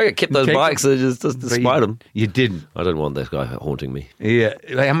just said fuck it, kept those bikes and just despite them. You didn't. I didn't want this guy haunting me. Yeah.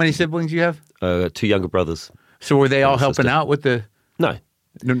 How many siblings do you have? 2 younger brothers. So were they all helping out with the? No,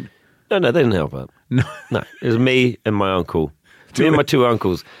 they didn't help out. No, it was me and my uncle. Me and my 2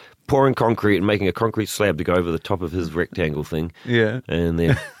 uncles. Pouring concrete and making a concrete slab to go over the top of his rectangle thing. Yeah. And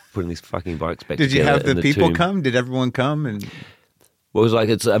then putting these fucking bikes back together. Did you have the people tomb. come? Did everyone come? And well, it was like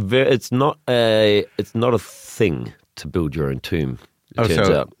it's not a thing to build your own tomb. It turns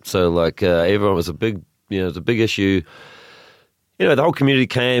out. So like everyone was a big issue. The whole community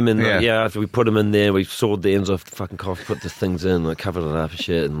came and after we put them in there, we sawed the ends off the fucking coffin, put the things in, covered it up and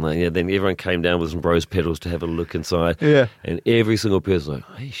shit, and then everyone came down with some rose petals to have a look inside. Yeah. And every single person was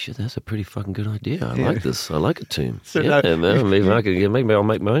like, hey shit, that's a pretty fucking good idea. I like this. I like a tomb. So man. Maybe I'll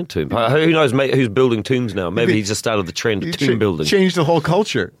make my own tomb. Who knows who's building tombs now? Maybe he just started the trend of tomb building. Changed the whole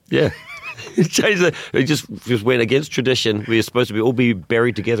culture. Yeah. He just went against tradition. We were supposed to all be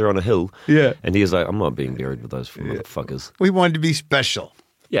buried together on a hill. Yeah. And he was like, I'm not being buried with those motherfuckers. We wanted to be special.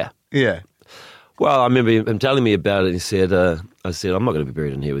 Yeah. Yeah. Well, I remember him telling me about it. And he said, I said, I'm not going to be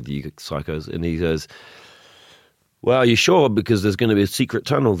buried in here with you psychos. And he goes, well, are you sure? Because there's going to be a secret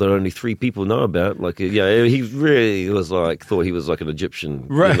tunnel that only 3 people know about. He really was thought he was like an Egyptian,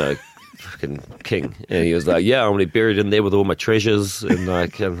 fucking king. And he was like, yeah, I'm going to be buried in there with all my treasures. And I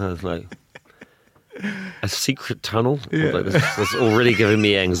was like, a secret tunnel? Yeah. That's already giving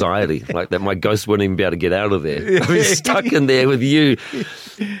me anxiety. That my ghost wouldn't even be able to get out of there. I'm stuck in there with you.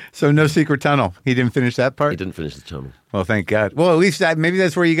 So no secret tunnel. He didn't finish that part? He didn't finish the tunnel. Well, thank God. Well, at least maybe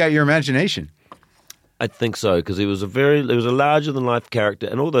that's where you got your imagination. I think so, because it was a larger than life character,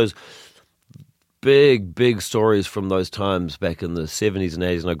 and all those big stories from those times back in the 70s and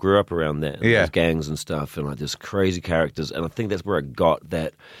 80s, and I grew up around that, those gangs and stuff, and just crazy characters, and I think that's where I got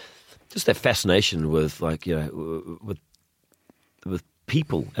that fascination with with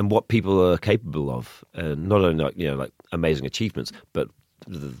people and what people are capable of, and not only like amazing achievements, but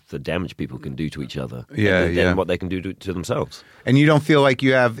the damage people can do to each other, and what they can do to themselves. And you don't feel like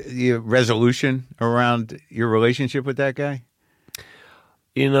you have resolution around your relationship with that guy?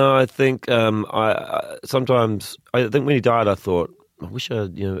 I think I sometimes think when he died, I thought, I wish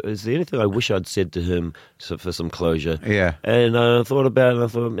is there anything I wish I'd said to him for some closure? Yeah. And I thought about it, and I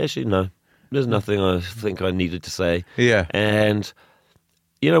thought, actually, no, there's nothing I think I needed to say. Yeah. And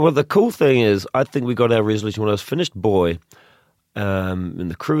well, the cool thing is, I think we got our resolution when I was finished Boy.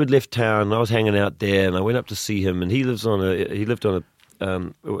 And the crew had left town, and I was hanging out there, and I went up to see him, and he lived on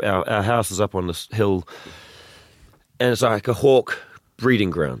our house is up on this hill, and it's like a hawk breeding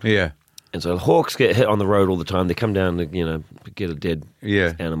ground. Yeah. And so the hawks get hit on the road all the time. They come down to, get a dead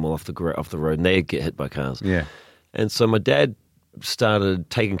animal off the road, and they get hit by cars. Yeah. And so my dad started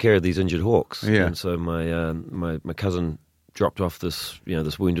taking care of these injured hawks. Yeah. And so my cousin dropped off this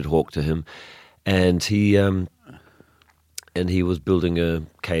wounded hawk to him, and he was building a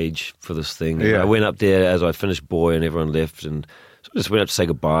cage for this thing. Yeah. I went up there as I finished Boy, and everyone left, and so I just went up to say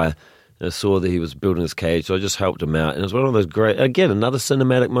goodbye. And I saw that he was building this cage, so I just helped him out. And it was one of those great, again, another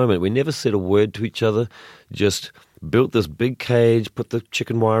cinematic moment. We never said a word to each other, just built this big cage, put the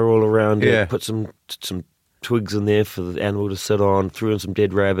chicken wire all around it, put some twigs in there for the animal to sit on, threw in some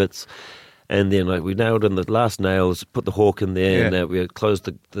dead rabbits. And then we nailed in the last nails, put the hawk in there, and we had closed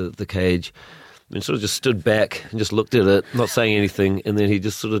the cage. And sort of just stood back and just looked at it, not saying anything. And then he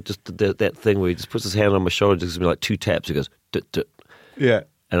just sort of just did that thing where he just puts his hand on my shoulder, just gives me like 2 taps. He goes, "Dut, dut." Yeah.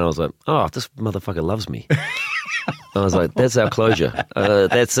 And I was like, oh, this motherfucker loves me. I was like, that's our closure.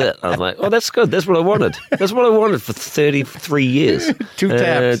 That's it. I was like, oh, that's good. That's what I wanted. That's what I wanted for 33 years. 2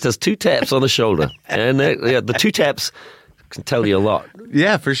 taps. Just 2 taps on the shoulder. And the 2 taps can tell you a lot.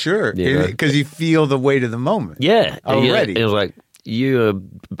 Yeah, for sure. Because you feel the weight of the moment. Yeah. Already. It was like, you are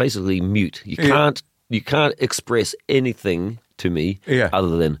basically mute. You can't express anything to me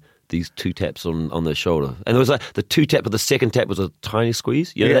other than these 2 taps on the shoulder. And there was like the 2 tap, but the second tap was a tiny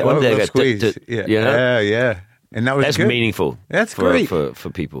squeeze. That one there. Squeeze. Yeah. And that's good. Meaningful. That's great for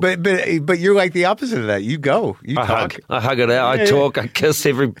people. But you're like the opposite of that. You go. You talk. I hug it out. I talk. I kiss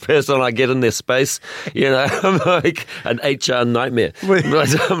every person I get in their space. I'm like an HR nightmare.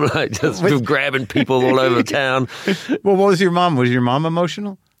 I'm like just grabbing people all over town. Well, what was your mom? Was your mom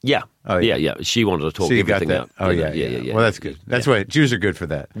emotional? Yeah. Oh, yeah. She wanted to talk everything out. Oh, yeah. Well, that's good. That's why Jews are good for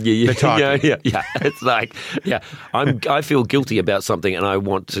that. Yeah. The talking. Yeah. It's like, I feel guilty about something, and I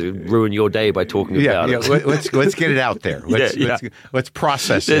want to ruin your day by talking about it. Let's get it out there. Let's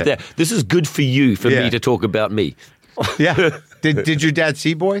process it. This is good for you, for me to talk about me. Yeah. Did your dad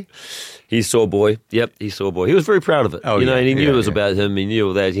see Boy? He saw Boy. Yep, he saw Boy. He was very proud of it. And he knew it was about him. He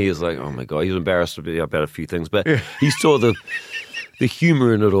knew that. He was like, oh my God. He was embarrassed about a few things, but he saw the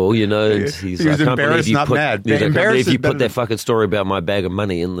humor in it all, and he's like, embarrassed, not mad. I can't believe you put that fucking story about my bag of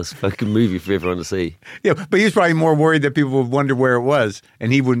money in this fucking movie for everyone to see. Yeah, but he's probably more worried that people would wonder where it was,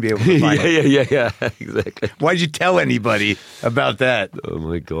 and he wouldn't be able to find it. Yeah, exactly. Why'd you tell anybody about that? Oh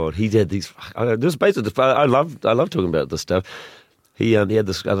my God, he did these. This basically, I love talking about this stuff. He had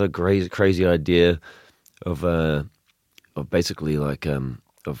this other crazy idea of basically like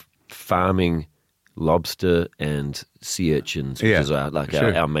of farming lobster and sea urchins, which is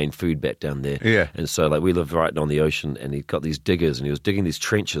our main food back down there. Yeah. And so we live right on the ocean, and he got these diggers, and he was digging these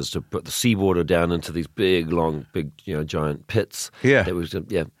trenches to put the seawater down into these big giant pits. Yeah. That was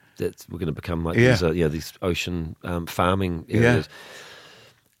that we're going to become like these ocean farming areas.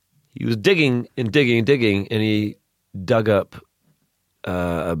 Yeah. He was digging and digging and digging, and he dug up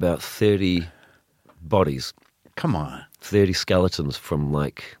about 30 bodies. Come on. 30 skeletons from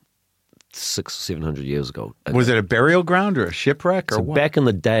 600 or 700 years ago. Was it a burial ground or a shipwreck or what? Back in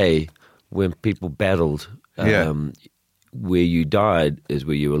the day when people battled, where you died is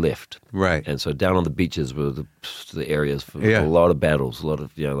where you were left. Right. And so down on the beaches were the areas for a lot of battles, a lot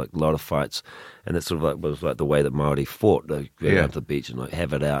of fights. And that sort of was the way that Māori fought. They go down to the beach and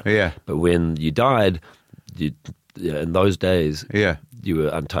have it out. Yeah. But when you died, in those days, you were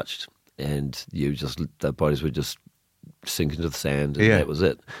untouched, and the bodies would just sink into the sand, and that was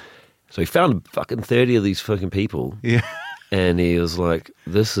it. So he found fucking 30 of these fucking people. Yeah. And he was like,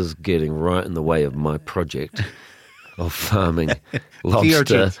 this is getting right in the way of my project of farming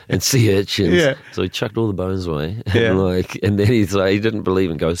lobster and sea urchins. Yeah. So he chucked all the bones away. Yeah. And then he's like, he didn't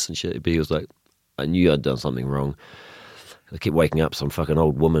believe in ghosts and shit, but he was like, I knew I'd done something wrong. I kept waking up. Some fucking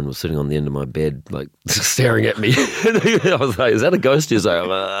old woman was sitting on the end of my bed, staring at me. I was like, "Is that a ghost?" He's like,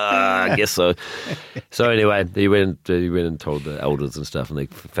 "I guess so." So anyway, he went and told the elders and stuff, and they in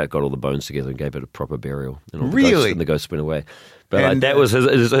fact got all the bones together and gave it a proper burial. And all really? The ghosts went away. But like, that was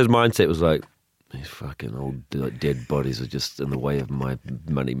his mindset was like, these fucking old dead bodies are just in the way of my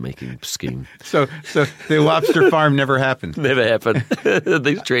money-making scheme. So the lobster farm never happened? Never happened.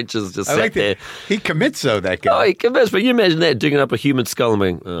 These trenches just sat there. He commits, though, that guy. Oh, he commits. But you imagine that, digging up a human skull and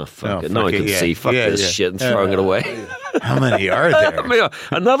being, oh, fuck it. No one can see. Fuck this shit and throwing it away. How many are there? I mean,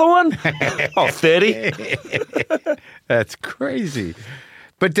 another one? 30. That's crazy.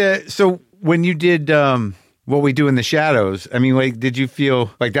 But so when you did... What We Do in the Shadows, I mean, like, did you feel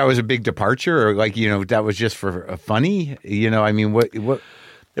like that was a big departure, or like, that was just for funny? I mean, what?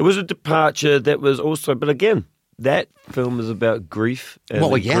 It was a departure that was also, but again, that film is about grief and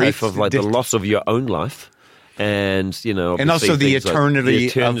grief of like the loss of your own life, and and also the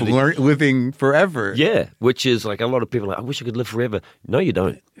eternity, of living forever. Yeah, which is like a lot of people are like, I wish I could live forever. No, you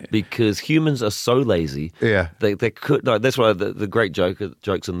don't, because humans are so lazy. Yeah, they could. Like, that's why the great jokes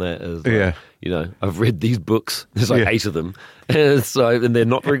in that is. Like, I've read these books. There's like 8 of them, and they're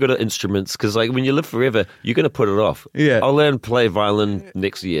not very good at instruments because like when you live forever, you're going to put it off. Yeah, I'll learn to play violin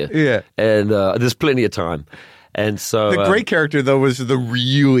next year. Yeah, and there's plenty of time. And so the great character though was the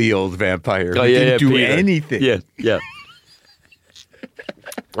really old vampire who didn't do anything. Yeah. It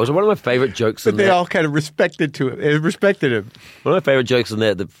was one of my favorite jokes. But they all kind of respected him. One of my favorite jokes in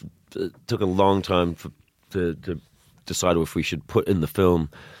that took a long time to decide if we should put in the film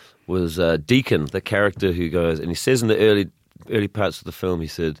was Deacon, the character who goes, and he says in the early parts of the film, he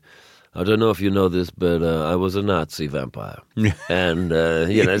said, I don't know if you know this, but I was a Nazi vampire. And,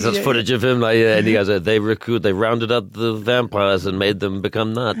 there's footage of him, and he goes, they rounded up the vampires and made them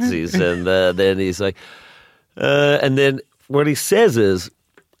become Nazis. And then he's like, and then what he says is,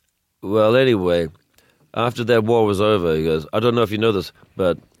 well, anyway, after that war was over, he goes, I don't know if you know this,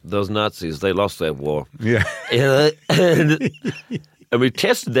 but those Nazis, they lost that war. Yeah. And we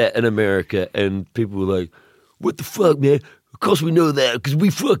tested that in America, and people were like, what the fuck, man? Of course we know that, because we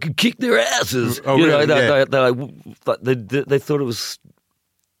fucking kicked their asses. Oh, really? They thought it was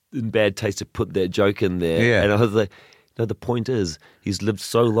in bad taste to put that joke in there. Yeah. And I was like, no, the point is, he's lived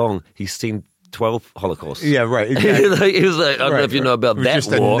so long, he's seen 12 Holocausts. Yeah, right. Exactly. He was like, I don't know if you know about that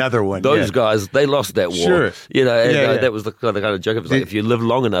just war. Another one. Those guys, they lost that war. Sure. That was the kind of joke. It was like, if you live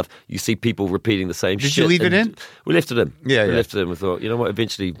long enough, you see people repeating the same shit. Did you leave it in? We left it in. Yeah, we left it in. We thought, you know what,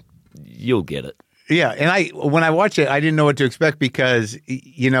 eventually you'll get it. Yeah, and when I watched it, I didn't know what to expect because,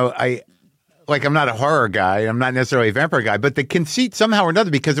 I'm not a horror guy. I'm not necessarily a vampire guy, but the conceit somehow or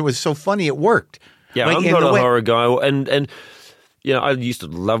another, because it was so funny, it worked. Yeah, I'm not a horror guy, and I used to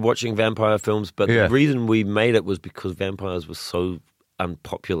love watching vampire films, but the reason we made it was because vampires were so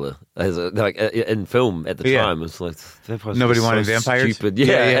unpopular in film at the time. It was like vampires. Nobody wanted so vampires. Stupid.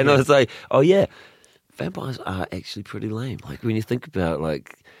 Yeah, I was like, oh yeah, vampires are actually pretty lame. Like when you think about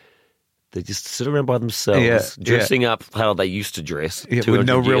they just sit around by themselves, dressing up how they used to dress. With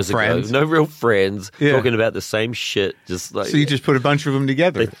no real friends. No real friends, talking about the same shit. Just like, so you just put a bunch of them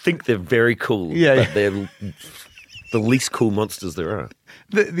together. They think they're very cool, but they're the least cool monsters there are.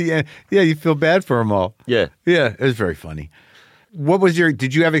 You feel bad for them all. Yeah. Yeah, it was very funny.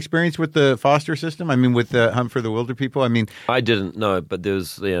 Did you have experience with the foster system? I mean, with the Hunt for the Wilder People? I mean... I didn't, no, but there are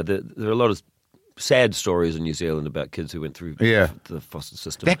a lot of sad stories in New Zealand about kids who went through the foster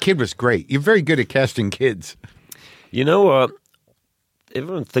system. That kid was great. You're very good at casting kids. You know what?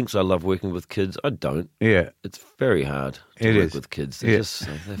 Everyone thinks I love working with kids. I don't. Yeah. It's very hard to work with kids.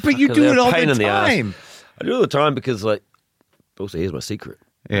 But you do it all the time. I do it all the time because, also, here's my secret.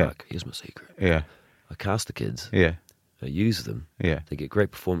 Yeah. Here's my secret. Yeah. I cast the kids. Yeah. I use them. Yeah. They get great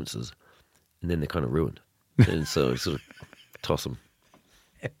performances, and then they're kind of ruined. And so I sort of toss them,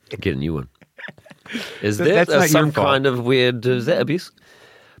 get a new one. Is that some kind of weird, is that abuse?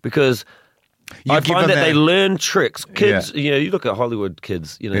 Because I find that they learn tricks. Kids, you look at Hollywood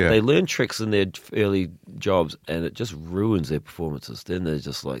kids, they learn tricks in their early jobs, and it just ruins their performances. Then they're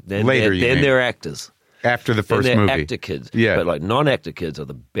just like, they're actors. After the first movie. Actor kids. Yeah. But non-actor kids are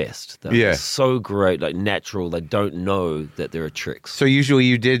the best. They're so great, natural. They don't know that there are tricks. So usually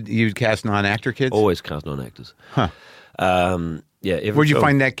you'd cast non-actor kids? Always cast non-actors. Huh. Where'd you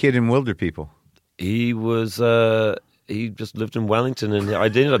find that kid in Wilder People? He was, he just lived in Wellington, and I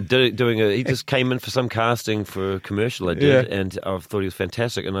ended up he just came in for some casting for a commercial I did, and I thought he was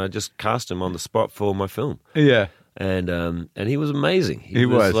fantastic, and I just cast him on the spot for my film. Yeah. And he was amazing. He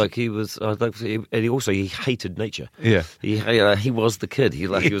hated nature. Yeah, he was the kid. He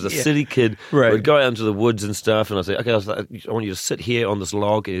was a city kid. Right, would go out into the woods and stuff. And I said, okay, I want you to sit here on this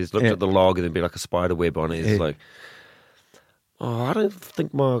log. And he's looked at the log, and there'd be like a spider web on it. He's like, oh, I don't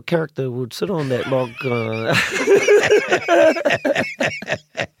think my character would sit on that log.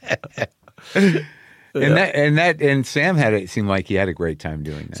 And Sam it seemed like he had a great time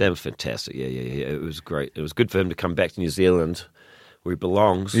doing that. Sam was fantastic. Yeah. It was great. It was good for him to come back to New Zealand, where he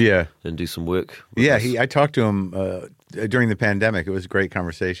belongs. Yeah, and do some work. Yeah, I talked to him during the pandemic. It was a great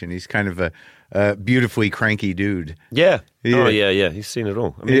conversation. He's kind of a beautifully cranky dude. Yeah. Oh yeah. He's seen it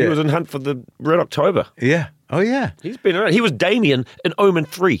all. I mean, he was in Hunt for the Red October. Yeah. Oh yeah. He's been around. He was Damien in Omen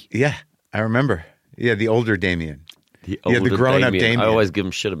 3. Yeah, I remember. Yeah, the older Damien. The grown-up Damien. I always give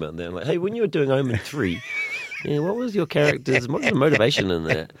him shit about that. I'm like, hey, when you were doing Omen 3, what was your character's, what was the motivation in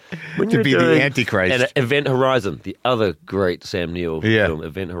that? When to be the Antichrist. And Event Horizon, the other great Sam Neill film,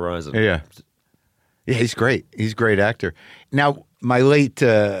 Event Horizon. Yeah. Yeah, he's great. He's a great actor. Now, my late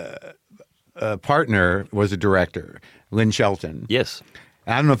partner was a director, Lynn Shelton. Yes.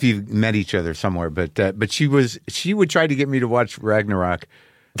 I don't know if you've met each other somewhere, but she would try to get me to watch Ragnarok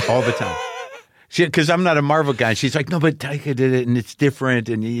all the time. Because I'm not a Marvel guy. She's like, no, but Taika did it, and it's different,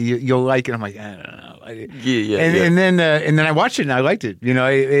 and you'll like it. I'm like, I don't know. And then I watched it, and I liked it. And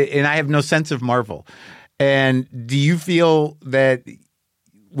I have no sense of Marvel. And do you feel that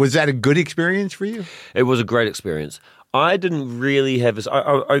was that a good experience for you? It was a great experience. I didn't really have this.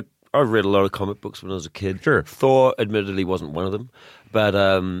 I read a lot of comic books when I was a kid. Sure. Thor, admittedly, wasn't one of them, but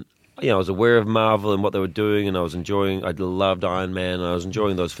I was aware of Marvel and what they were doing, and I loved Iron Man, and I was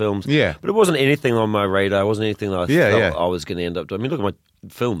enjoying those films. Yeah. But it wasn't anything on my radar. It wasn't anything that I felt I was going to end up doing. I mean, look at my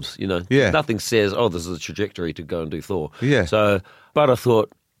films, Yeah. Nothing says, oh, this is a trajectory to go and do Thor. Yeah. But I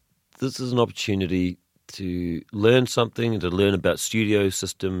thought, this is an opportunity to learn something, to learn about studio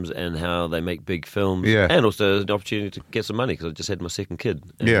systems and how they make big films. Yeah. And also an opportunity to get some money, because I just had my second kid.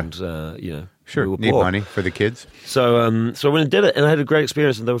 And, Sure, we were need poor. money for the kids. So I went and did it, and I had a great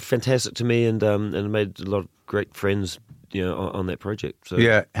experience, and they were fantastic to me, and I made a lot of great friends, on that project. So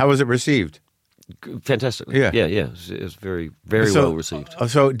Yeah. How was it received? fantastically. Yeah. It was very, very well received.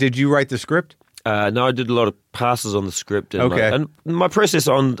 So did you write the script? No, I did a lot of passes on the script, and, Okay. and my process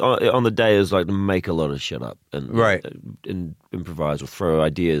on the day is like to make a lot of shit up and Right. and improvise or throw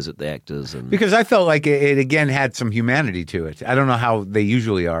ideas at the actors. And Because I felt like it again had some humanity to it. I don't know how they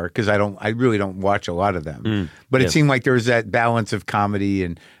usually are, because I really don't watch a lot of them. But it seemed like there was that balance of comedy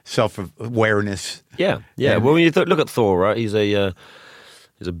and self-awareness. yeah. And- Well, when you look at Thor, right? He's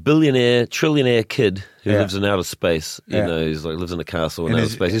a billionaire, trillionaire kid who lives in outer space. He's like lives in a castle in outer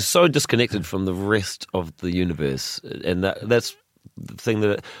space. He's so disconnected from the rest of the universe, and that's the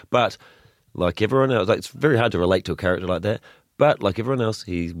thing But like everyone else, it's very hard to relate to a character like that. But like everyone else,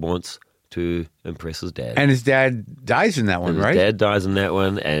 he wants to impress his dad. And his dad dies in that one, And right? His dad dies in that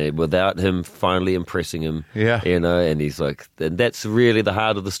one, and without him finally impressing him, and he's like, and that's really the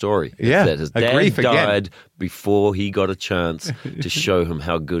heart of the story. Yeah, that his dad died before he got a chance to show him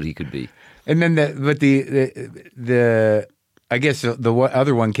how good he could be. And then the I guess the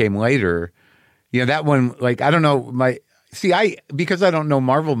other one came later. That one, like, I don't know, because I don't know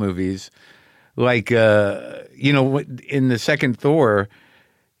Marvel movies, like in the second Thor.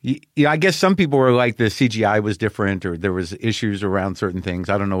 I guess some people were like the CGI was different, or there was issues around certain things.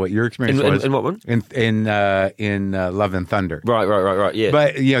 I don't know what your experience was. In what one? In Love and Thunder. Right. Yeah.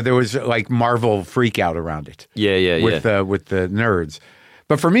 But there was like Marvel freak out around it. Yeah. With the nerds.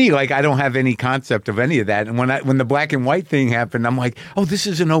 But for me, like, I don't have any concept of any of that. And when the black and white thing happened, I'm like, oh, this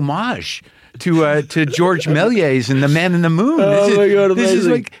is an homage to George Méliès and The Man in the Moon. My God, amazing. This is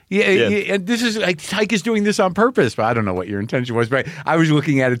like, and this is like Taika's doing this on purpose. But I don't know what your intention was, but I was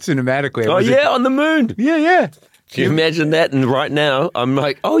looking at it cinematically. On the moon. Yeah. Can you imagine that? And right now, I'm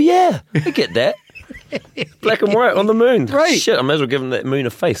like, oh yeah, I get that. Black and white on the moon. Right. Shit, I might as well give him that moon a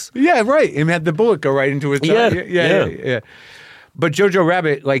face. Yeah, right. And had the bullet go right into his eye. Yeah. But Jojo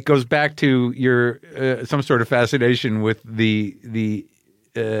Rabbit goes back to your some sort of fascination with the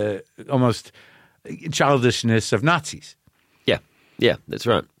almost childishness of Nazis. Yeah, that's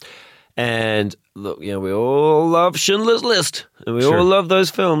right. And look, we all love Schindler's List, and we all love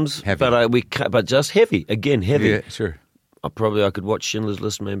those films. Heavy. But just heavy. Again, heavy. Yeah, sure. I could watch Schindler's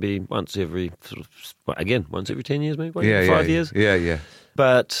List maybe once every 10 years, maybe 5 years. Yeah.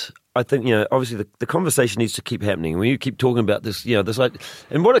 But I think, obviously the conversation needs to keep happening. When you keep talking about this, this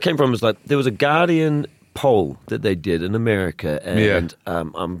and what it came from is there was a Guardian poll that they did in America, and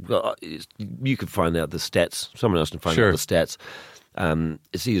you could find out the stats. Someone else can find out the stats.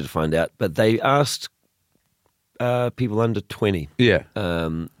 It's easy to find out, but they asked people under 20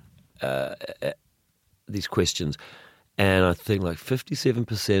 these questions, and I think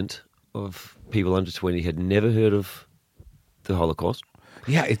 57% of people under 20 had never heard of the Holocaust.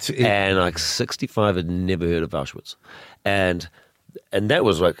 Yeah, and 65 had never heard of Auschwitz, and that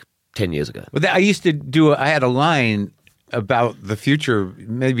was 10 years ago. Well, I used to I had a line about the future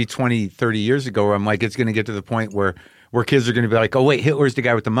maybe 20, 30 years ago where I'm like, it's going to get to the point where kids are going to be like, oh, wait, Hitler's the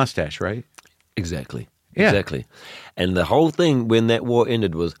guy with the mustache, right? Exactly. Yeah. Exactly. And the whole thing when that war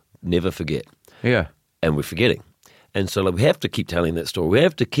ended was never forget. Yeah. And we're forgetting. And so we have to keep telling that story. We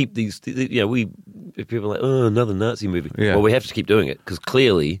have to keep these, if people are like, oh, another Nazi movie. Yeah. Well, we have to keep doing it because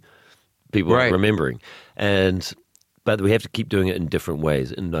clearly people are remembering. But we have to keep doing it in different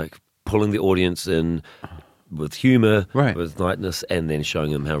ways and like pulling the audience in with humor, with lightness, and then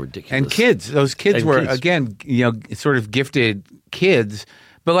showing them how ridiculous. And kids, those kids were, again, sort of gifted kids.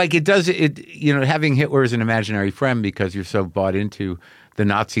 But like having Hitler as an imaginary friend because you're so bought into the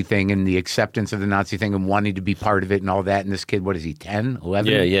Nazi thing and the acceptance of the Nazi thing and wanting to be part of it and all that. And this kid, what is he, 10,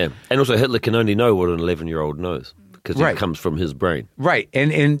 11? Yeah. And also Hitler can only know what an 11-year-old knows because it comes from his brain. Right.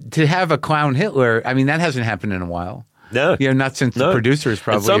 And to have a clown Hitler, I mean, that hasn't happened in a while. No. Not since the producers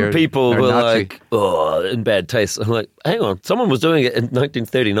probably. And some people were like, oh, in bad taste. I'm like, hang on, someone was doing it in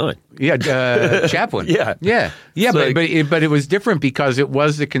 1939. Yeah, Chaplin. Yeah. So, but it was different because it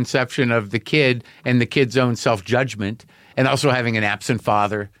was the conception of the kid and the kid's own self-judgment and also having an absent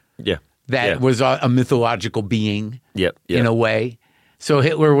father. Yeah. That was a mythological being in a way. So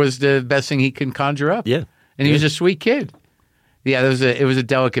Hitler was the best thing he can conjure up. Yeah. And he was a sweet kid. Yeah, it was a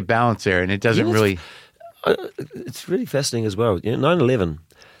delicate balance there, and it doesn't really... It's really fascinating as well. 9/11,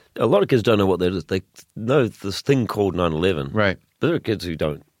 a lot of kids don't know what that is. They know this thing called 9/11. Right. But there are kids who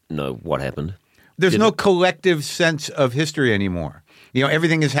don't know what happened. There's no collective sense of history anymore.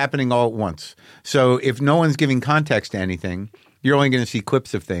 Everything is happening all at once. So if no one's giving context to anything, you're only going to see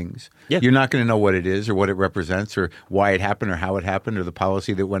clips of things. Yeah. You're not going to know what it is or what it represents or why it happened or how it happened or the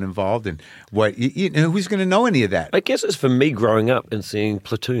policy that went involved and what who's going to know any of that? I guess it's for me growing up and seeing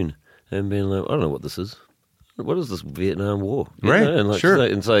Platoon and being like, I don't know what this is. What is this Vietnam War? Right, And sure.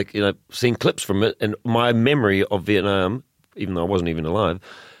 It's like, seeing clips from it, and my memory of Vietnam, even though I wasn't even alive,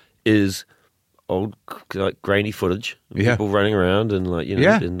 is old, like, grainy footage of people running around and,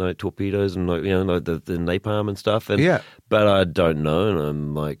 and, like, torpedoes and, like, the napalm and stuff. And, But I don't know, and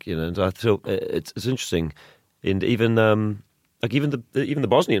I'm like, and I feel it's interesting. And even, even the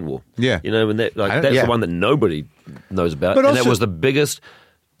Bosnian War. Yeah. When that's the one that nobody knows about. But and that was the biggest,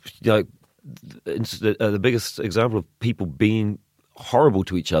 the biggest example of people being horrible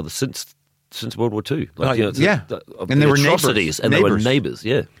to each other since World War II. And they were atrocities, and they were neighbors.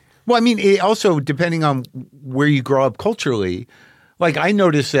 Yeah. Well, I mean, it also depending on where you grow up culturally, like I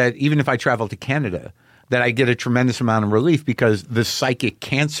notice that even if I travel to Canada, that I get a tremendous amount of relief because the psychic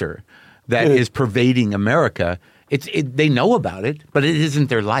cancer that is pervading America, they know about it, but it isn't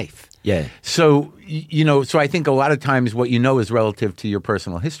their life. Yeah. So so I think a lot of times what is relative to your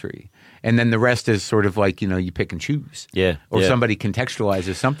personal history. And then the rest is sort of like, you pick and choose. Yeah. Or somebody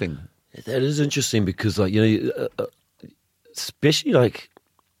contextualizes something. That is interesting because, like, especially like,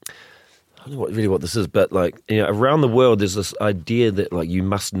 I don't know really what this is, but like, around the world, there's this idea that like you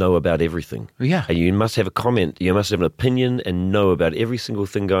must know about everything. Yeah. And you must have a comment, you must have an opinion and know about every single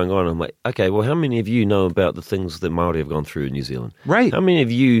thing going on. I'm like, okay, well, how many of you know about the things that Māori have gone through in New Zealand? Right. How many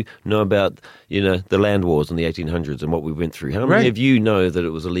of you know about, the land wars in the 1800s and what we went through? How many of you know that it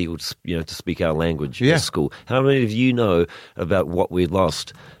was illegal to, to speak our language at school? How many of you know about what we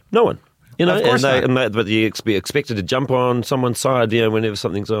lost? No one. Of course but you be expected to jump on someone's side, whenever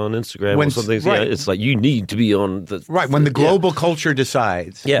something's on Instagram or something. It's like you need to be on the when the global culture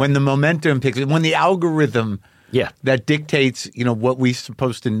decides, when the momentum picks, when the algorithm that dictates, what we're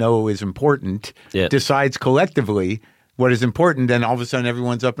supposed to know is important, decides collectively what is important, then all of a sudden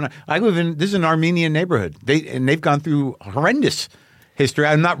everyone's up. This is an Armenian neighborhood. They've gone through horrendous history.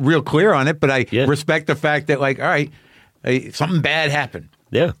 I'm not real clear on it, but I respect the fact that, like, all right, something bad happened.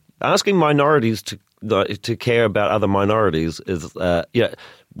 Yeah. Asking minorities to care about other minorities is,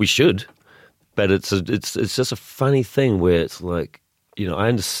 we should, but it's just a funny thing where it's like, I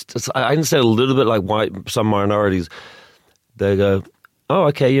understand a little bit like why some minorities, they go, oh,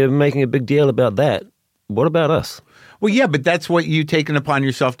 okay, you're making a big deal about that. What about us? Well, yeah, but that's what you've taken upon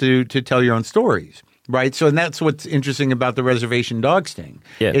yourself to tell your own stories. Right. So, and that's what's interesting about the reservation dogs thing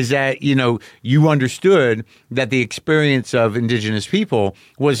is that, you understood that the experience of indigenous people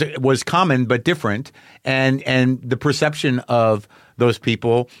was common but different. And the perception of those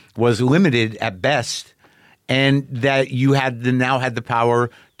people was limited at best. And that you now had the power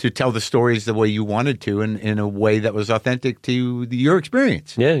to tell the stories the way you wanted to in a way that was authentic to your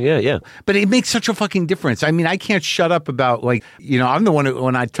experience. Yeah. But it makes such a fucking difference. I mean, I can't shut up about, like, I'm the one who,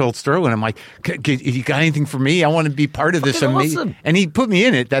 when I told Sterling, I'm like, you got anything for me? I want to be part of this. And he put me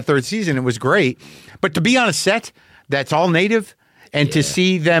in it that third season. It was great. But to be on a set that's all native And to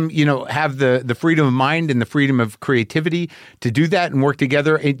see them, have the freedom of mind and the freedom of creativity to do that and work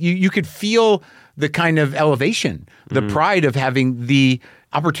together, you could feel the kind of elevation, the pride of having the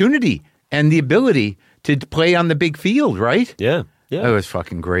opportunity and the ability to play on the big field, right? Yeah. It was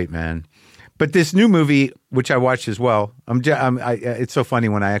fucking great, man. But this new movie, which I watched as well, it's so funny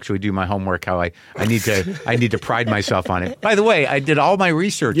when I actually do my homework how I need to pride myself on it. By the way, I did all my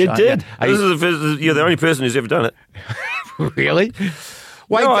research. You did. You're the only person who's ever done it. Really?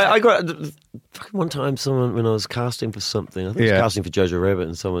 Why? No, I got one time. Someone, when I was casting for something, I think I was casting for Jojo Rabbit,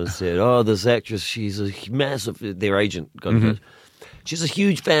 and someone said, "Oh, this actress, she's a massive." Their agent got in touch. She's a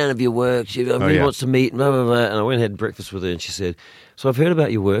huge fan of your work. She really wants to meet, blah, blah, blah. And I went and had breakfast with her, and she said, "So I've heard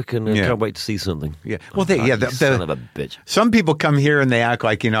about your work, and I can't wait to see something." Yeah. Well, son of a bitch. Some people come here and they act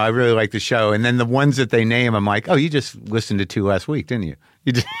like, I really like the show. And then the ones that they name, I'm like, oh, you just listened to 2 last week, didn't you?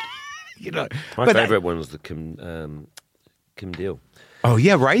 You just, My favorite one was the Kim Deal. Oh,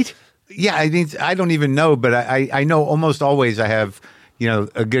 yeah, right? Yeah, I don't even know, but I know almost always I have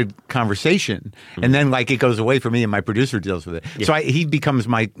a good conversation, and then it goes away for me, and my producer deals with it. Yeah. So he becomes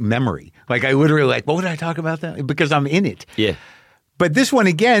my memory. I literally what would I talk about that? Because I'm in it. Yeah. But this one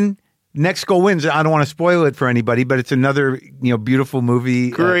again, Next Goal Wins. I don't want to spoil it for anybody, but it's another beautiful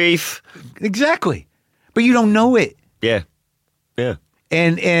movie. Grief. Exactly. But you don't know it. Yeah. Yeah.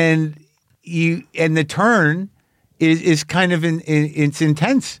 And the turn is kind of it's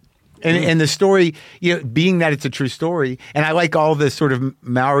intense. And the story, being that it's a true story, and I like all this sort of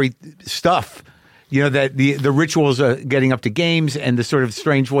Maori stuff, that the rituals of getting up to games and the sort of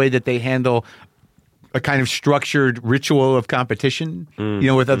strange way that they handle a kind of structured ritual of competition,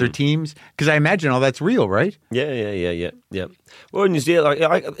 with other teams. Because I imagine all that's real, right? Yeah. Well, in New Zealand,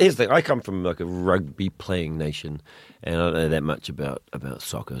 here's the thing. I come from a rugby playing nation, and I don't know that much about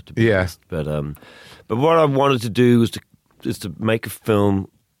soccer, to be honest. But what I wanted to do is to make a film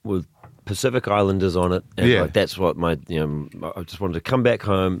with Pacific Islanders on it, and that's what my I just wanted to come back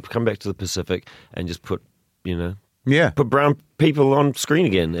home, come back to the Pacific, and just put put brown people on screen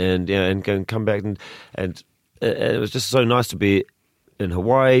again, and come back and it was just so nice to be in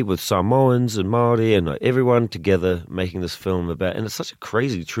Hawaii with Samoans and Maori and everyone together making this film about, and it's such a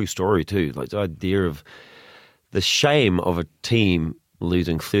crazy true story too, the idea of the shame of a team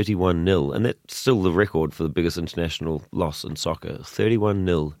losing 31-0, and that's still the record for the biggest international loss in soccer,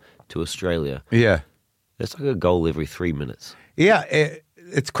 31-0 to Australia. Yeah. That's like a goal every 3 minutes. Yeah,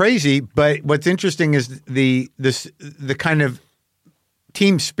 it's crazy, but what's interesting is the kind of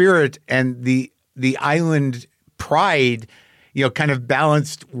team spirit and the island pride, kind of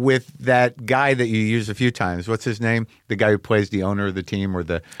balanced with that guy that you use a few times. What's his name? The guy who plays the owner of the team or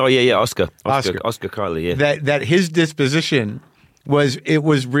the... Oh, yeah, Oscar Kiley, yeah. That his disposition was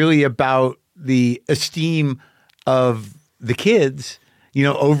really about the esteem of the kids,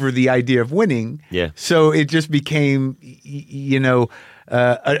 over the idea of winning. Yeah. So it just became,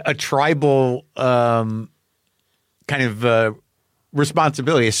 a tribal kind of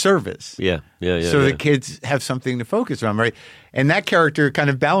responsibility, a service. Yeah. So the kids have something to focus on, right? And that character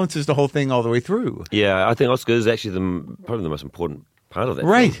kind of balances the whole thing all the way through. Yeah, I think Oscar is actually probably the most important part of that,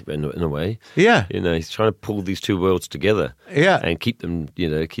 right? Film, in a way, yeah. He's trying to pull these two worlds together, and keep them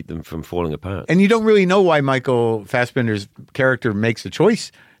from falling apart. And you don't really know why Michael Fassbender's character makes the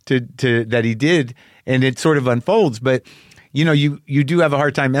choice to that he did, and it sort of unfolds. But you do have a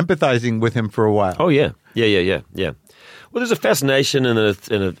hard time empathizing with him for a while. Oh yeah. Well, there's a fascination and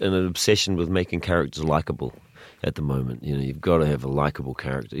an obsession with making characters likable at the moment. You've got to have a likable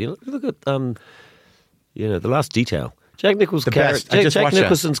character. Look at The Last Detail. Jack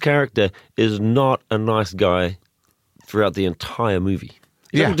Nicholson's character is not a nice guy throughout the entire movie.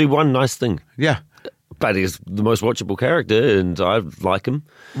 He doesn't do one nice thing. Yeah. But he's the most watchable character, and I like him.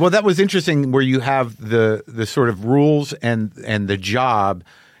 Well, that was interesting where you have the sort of rules and the job,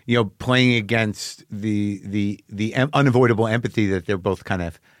 playing against the unavoidable empathy that they're both kind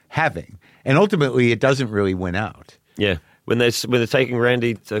of having. And ultimately, it doesn't really win out. Yeah. When they're taking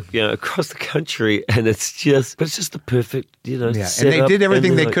Randy across the country, and it's just the perfect and they did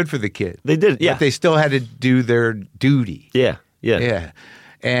everything they could for the kid. They did, yeah. But they still had to do their duty. Yeah.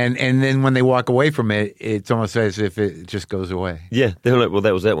 And then when they walk away from it, it's almost as if it just goes away. Yeah, they're like, well,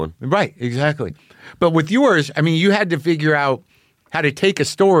 that was that one, right? Exactly. But with yours, I mean, you had to figure out how to take a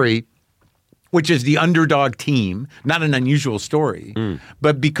story, which is the underdog team, not an unusual story,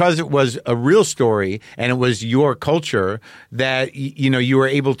 but because it was a real story and it was your culture, that you were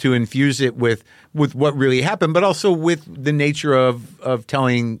able to infuse it with what really happened, but also with the nature of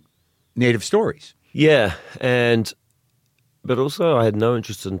telling native stories. Yeah, but also I had no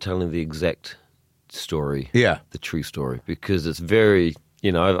interest in telling the exact story, Yeah. the true story, because it's very,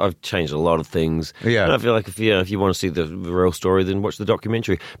 I've changed a lot of things. Yeah. And I feel like if you want to see the real story, then watch the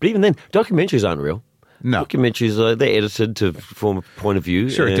documentary. But even then, documentaries aren't real. No. Documentaries, they're edited to form a point of view.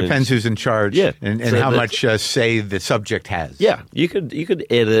 Sure, it depends who's in charge and So how much say the subject has. Yeah, you could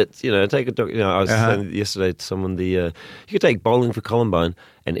edit, take a I was saying yesterday to someone, you could take Bowling for Columbine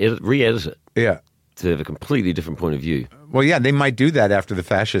and re-edit it. Yeah. To have a completely different point of view. Well, yeah, they might do that after the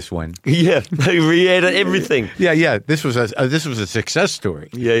fascists win. Yeah, they re-edit everything. Yeah. This was a success story.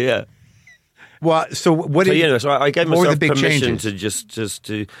 Yeah. Well, so what? So I gave myself the big permission changes? to just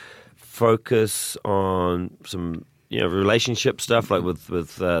to focus on some relationship stuff, like with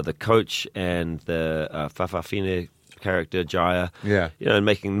the coach and the Fafafine character Jaya. Yeah. And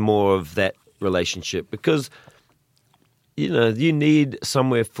making more of that relationship, because you need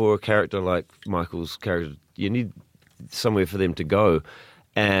somewhere for a character like Michael's character. You need somewhere for them to go,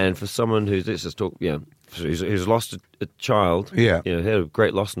 and for someone who's, let's just talk, who's lost a child, had a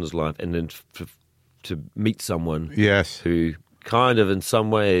great loss in his life, and then to meet someone, who kind of in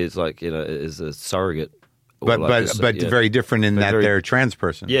some ways is a surrogate, but very different in that they're a trans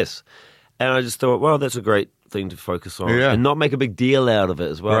person. Yes, and I just thought, well, that's a great thing to focus on, Yeah. and not make a big deal out of it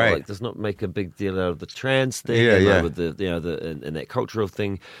as well. Right. Like, let's not make a big deal out of the trans thing, with and that cultural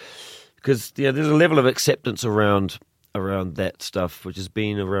thing, because there's a level of acceptance around that stuff which has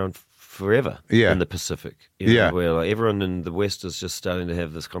been around forever in the Pacific. Where like everyone in the West is just starting to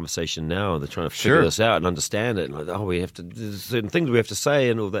have this conversation now, and they're trying to figure this out and understand it. And we have to, there's certain things we have to say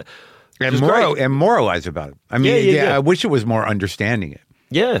and all that. And moralize about it. I mean, I wish it was more understanding it.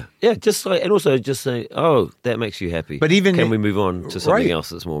 Yeah, just and also just say, oh, that makes you happy. But even can we move on to something else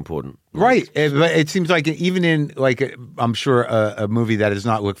that's more important? Right. But it seems like even in I'm sure a movie that is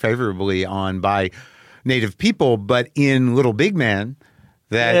not looked favorably on by Native people, but in Little Big Man,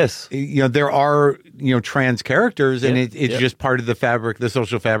 that there are trans characters, and it's just part of the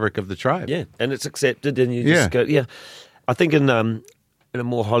social fabric of the tribe. Yeah, and it's accepted, and you just go. Yeah, I think in a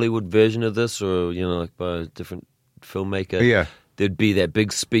more Hollywood version of this, or by a different filmmaker. Yeah. There'd be that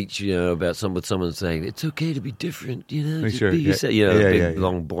big speech, about someone saying it's okay to be different, just be yourself. Big,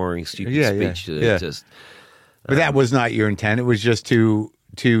 long, boring, stupid speech. But that was not your intent. It was just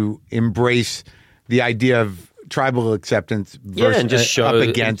to embrace the idea of tribal acceptance versus and just show up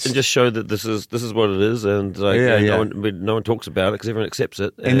against, and just show that this is what it is, and no one talks about it because everyone accepts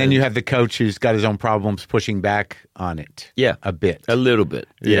it. And then you have the coach who's got his own problems pushing back on it. Yeah, a little bit.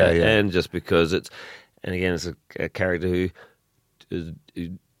 Yeah. And just because it's a character who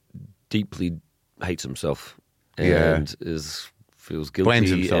deeply hates himself and feels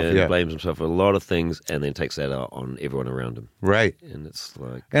guilty, blames himself for a lot of things, and then takes that out on everyone around him. Right. And it's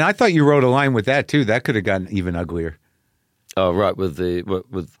like, and I thought you wrote a line with that too. That could have gotten even uglier. Oh, right, with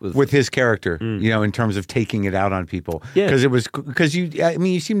his character, in terms of taking it out on people. Yeah, because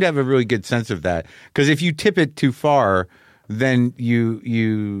you seem to have a really good sense of that. Because if you tip it too far, then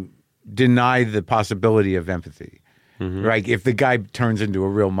you deny the possibility of empathy. Mm-hmm. Right? If the guy turns into a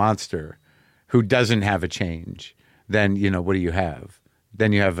real monster who doesn't have a change, then, what do you have?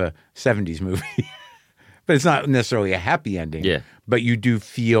 Then you have a 70s movie. But it's not necessarily a happy ending. Yeah. But you do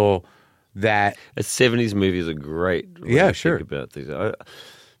feel that... A 70s movie is a great way to think about things.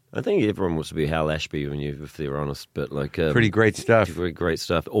 I think everyone wants to be Hal Ashby if they're honest, but pretty great stuff. Very great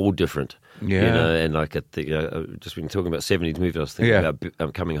stuff, all different. Yeah. And I think, just when talking about 70s movies, I was thinking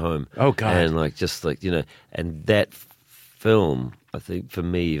about Coming Home. Oh, God. And and that film, I think for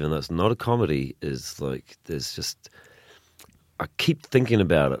me, even though it's not a comedy, is there's just... I keep thinking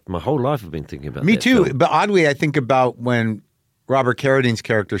about it. My whole life I've been thinking about it. Me too. Film. But oddly, I think about when Robert Carradine's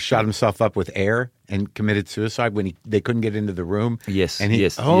character shot himself up with air and committed suicide when they couldn't get into the room. Yes. And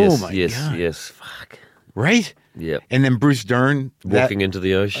yes. Fuck. Right? Yeah. And then Bruce Dern walking into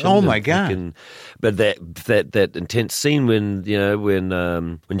the ocean. Oh my God. But that intense scene when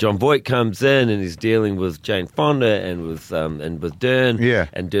John Voight comes in and he's dealing with Jane Fonda and with Dern. Yeah.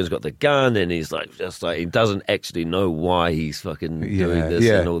 And Dern's got the gun and he's he doesn't actually know why he's fucking doing this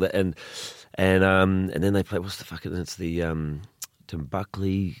and all that. And then they play, what's the fucking, it's the Tim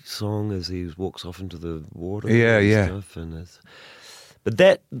Buckley song as he walks off into the water. And stuff. But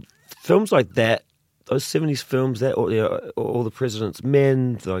that films like that, those 70s films, that all the President's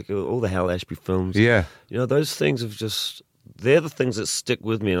Men, all the Hal Ashby films, those things they're the things that stick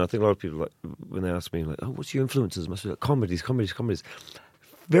with me. And I think a lot of people, when they ask me, oh, what's your influences? Must be comedies.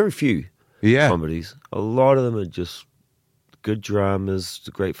 Very few comedies. A lot of them are just good dramas.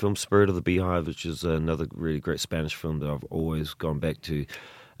 The great film Spirit of the Beehive, which is another really great Spanish film that I've always gone back to.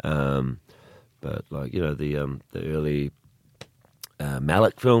 But the early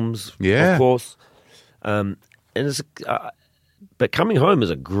Malick films, of course. And it's, but Coming Home is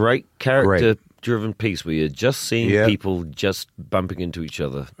a great character-driven piece where you're just seeing people just bumping into each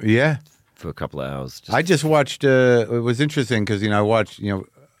other. Yeah. For a couple of hours. I just watched, it was interesting because, I watched,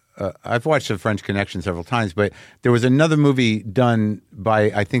 I've watched The French Connection several times, but there was another movie done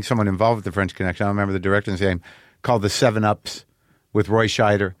by, I think, someone involved with The French Connection. I don't remember the director's name, called The 7-Ups with Roy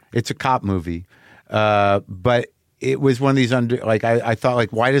Scheider. It's a cop movie. But it was one of these, I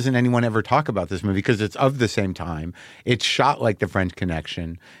thought, why doesn't anyone ever talk about this movie? Because it's of the same time. It's shot like The French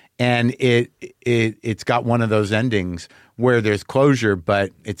Connection. And it's got one of those endings where there's closure,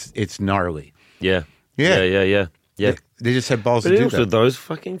 but it's gnarly. Yeah. They just had balls to do also, that. those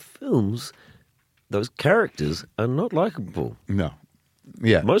fucking films, those characters are not likable. No.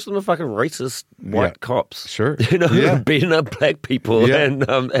 Yeah. Most of them are fucking racist white cops. Sure. Beating up black people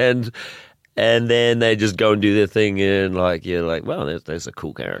and then they just go and do their thing and you're like, well, there's a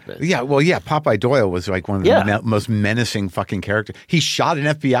cool character. Yeah, well, Popeye Doyle was like one of the most menacing fucking characters. He shot an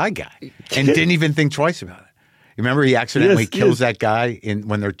FBI guy and didn't even think twice about it. Remember, he accidentally kills that guy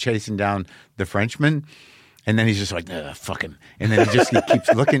when they're chasing down the Frenchman, and then he's just like, fuck him. And then he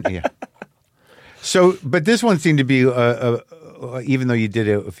keeps looking. Yeah. So, but this one seemed to be, even though you did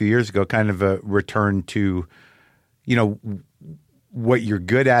it a few years ago, kind of a return to, what you're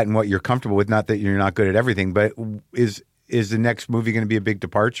good at and what you're comfortable with. Not that you're not good at everything, but is the next movie going to be a big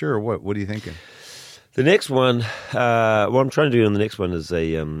departure, or what? What are you thinking? The next one, what I'm trying to do on the next one is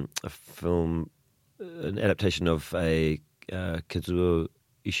a film, an adaptation of a Kazuo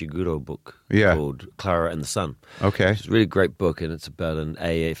Ishiguro book called Clara and the Sun. Okay. It's a really great book, and it's about in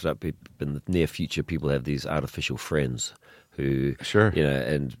the near future, people have these artificial friends who,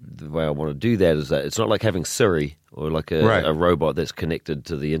 and the way I want to do that is that it's not like having Siri or like a robot that's connected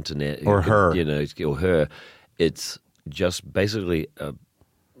to the internet. Or her. Or her. It's just basically a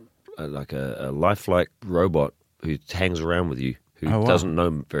lifelike robot who hangs around with you, who doesn't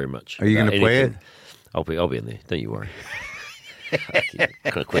know very much. Are you going to play it? I'll be in there. Don't you worry. What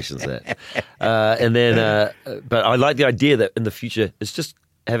kind of questions that? And then, but I like the idea that in the future, it's just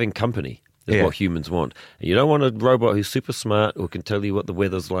having company is what humans want. And you don't want a robot who's super smart or can tell you what the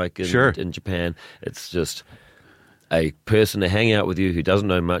weather's like in Japan. It's just a person to hang out with you who doesn't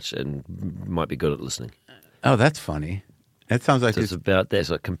know much and might be good at listening. Oh, that's funny. That sounds like it's about that. It's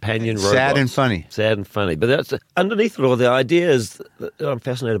a companion robot. Sad and funny. Sad and funny. But that's underneath it all. The idea is that I'm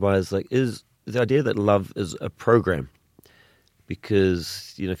fascinated by is the idea that love is a program.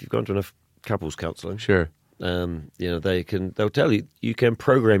 Because if you've gone to enough couples counselling, they'll tell you can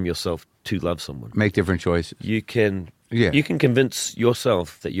program yourself to love someone, make different choices. You can convince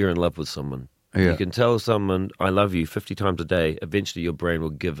yourself that you're in love with someone. You can tell someone, I love you 50 times a day. Eventually your brain will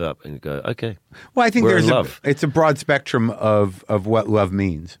give up and go, okay. Well, I think it's a broad spectrum of what love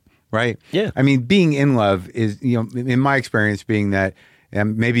means, right? Yeah. I mean, being in love is, in my experience, being that,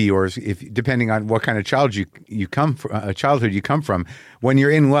 and maybe yours, depending on what kind of childhood you come from, when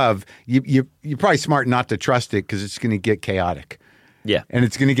you're in love, you're probably smart not to trust it because it's going to get chaotic. Yeah. And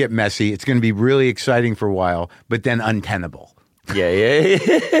it's going to get messy. It's going to be really exciting for a while, but then untenable.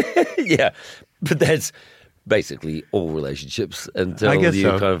 Yeah. But that's basically all relationships until you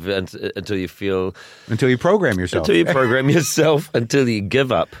program yourself. Until you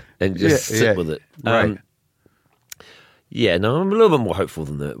give up and just sit with it. Right. I'm a little bit more hopeful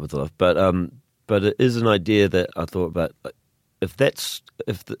than that with love, but it is an idea that I thought about. If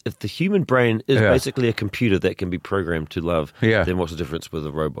the human brain is basically a computer that can be programmed to love, then what's the difference with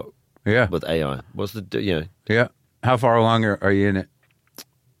a robot? Yeah, with AI, what's the Yeah, how far along are you in it?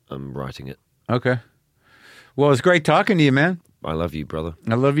 I'm writing it. Okay. Well, it's great talking to you, man. I love you, brother.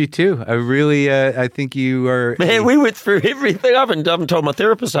 I love you too. I really, I think you are. Man, we went through everything. I haven't told my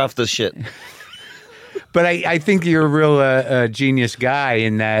therapist half this shit. But I think you're a real genius guy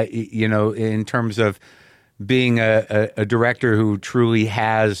in that, in terms of being a director who truly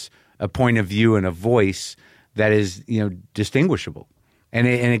has a point of view and a voice that is, distinguishable. And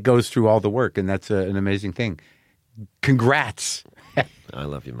it goes through all the work, and that's an amazing thing. Congrats. I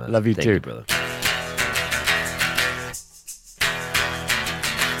love you, man. Love you Thank too. You, brother.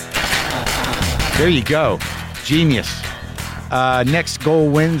 There you go. Genius. Next Goal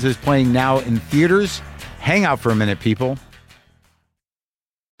Wins is playing now in theaters. Hang out for a minute, people.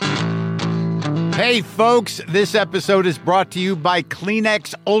 Hey, folks, this episode is brought to you by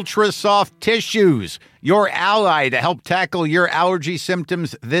Kleenex Ultra Soft Tissues, your ally to help tackle your allergy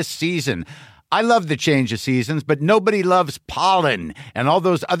symptoms this season. I love the change of seasons, but nobody loves pollen and all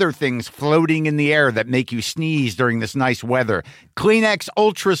those other things floating in the air that make you sneeze during this nice weather. Kleenex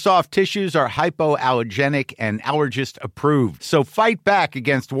Ultra Soft Tissues are hypoallergenic and allergist approved. So fight back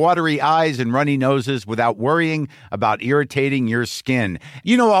against watery eyes and runny noses without worrying about irritating your skin.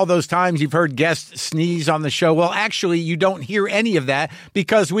 You know all those times you've heard guests sneeze on the show? Well, actually, you don't hear any of that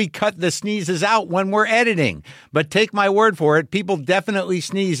because we cut the sneezes out when we're editing. But take my word for it, people definitely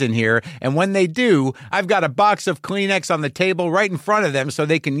sneeze in here, and when they do, I've got a box of Kleenex on the table right in front of them so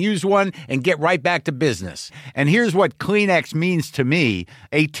they can use one and get right back to business. And here's what Kleenex means to me: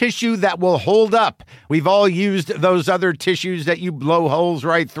 a tissue that will hold up. We've all used those other tissues that you blow holes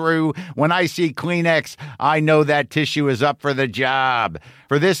right through. When I see Kleenex, I know that tissue is up for the job.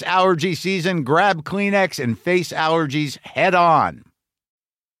 For this allergy season, grab Kleenex and face allergies head on.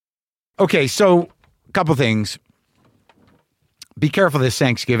 Okay, so a couple things. Be careful this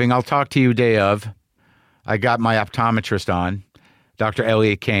Thanksgiving. I'll talk to you day of. I got my optometrist on, Dr.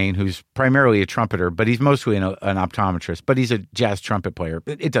 Elliot Kane, who's primarily a trumpeter, but he's mostly an optometrist, but he's a jazz trumpet player.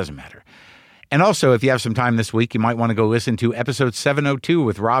 It doesn't matter. And also, if you have some time this week, you might want to go listen to episode 702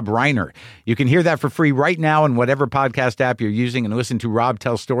 with Rob Reiner. You can hear that for free right now in whatever podcast app you're using and listen to Rob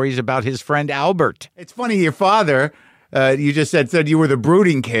tell stories about his friend Albert. It's funny, your father... you just said you were the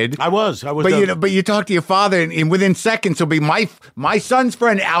brooding kid. I was. But you talk to your father, and within seconds he'll be my son's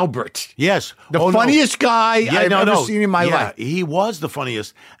friend Albert. Yes, the funniest guy I've ever seen in my life. He was the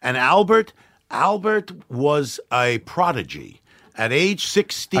funniest. And Albert was a prodigy at age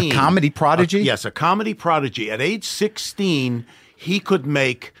 16. A comedy prodigy. Yes, a comedy prodigy. At age 16, he could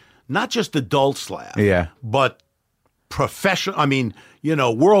make not just adults laugh. Yeah, but professional. I mean,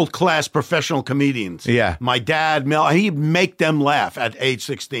 world-class professional comedians. Yeah. My dad, Mel, he'd make them laugh at age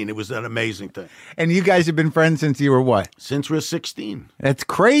 16. It was an amazing thing. And you guys have been friends since you were what? Since we were 16. That's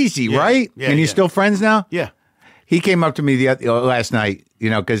crazy, Yeah. right? Yeah, and you're still friends now? Yeah. He came up to me last night,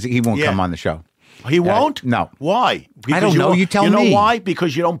 because he won't come on the show. He won't? No. Why? I don't know. You tell me. You know why?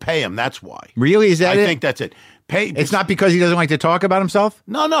 Because you don't pay him. That's why. Really? Is that it? I think that's it. It's not because he doesn't like to talk about himself?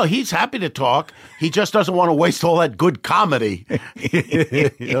 No, he's happy to talk. He just doesn't want to waste all that good comedy.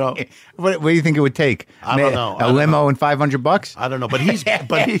 What do you think it would take? I don't know. A limo and $500? I don't know, but he's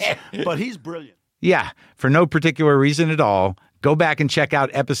brilliant. Yeah, for no particular reason at all. Go back and check out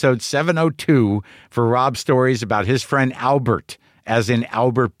episode 702 for Rob's stories about his friend Albert, as in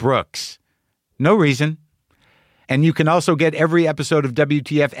Albert Brooks. No reason. And you can also get every episode of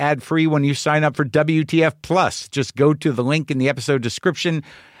WTF ad-free when you sign up for WTF Plus. Just go to the link in the episode description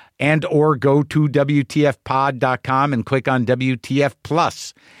or go to WTFpod.com and click on WTF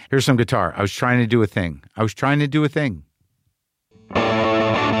Plus. Here's some guitar. I was trying to do a thing.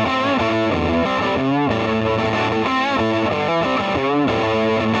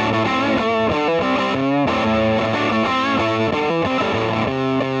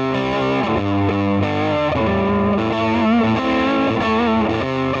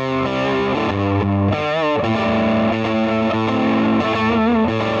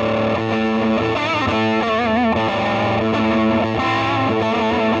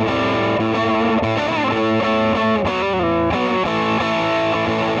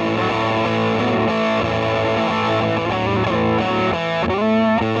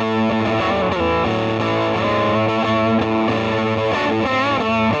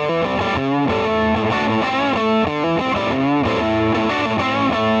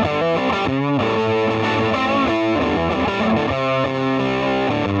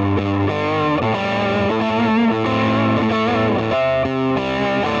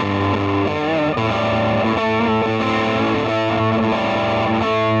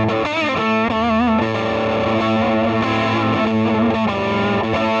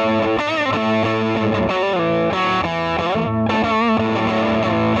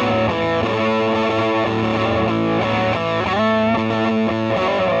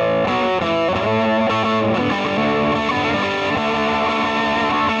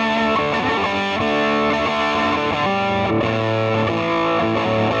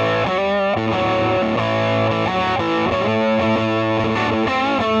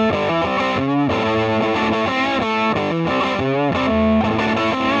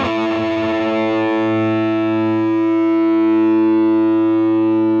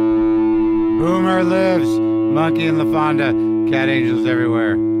 Boomer lives. Monkey and LaFonda. Cat angels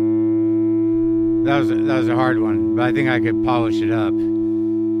everywhere. That was a hard one, but I think I could polish it up.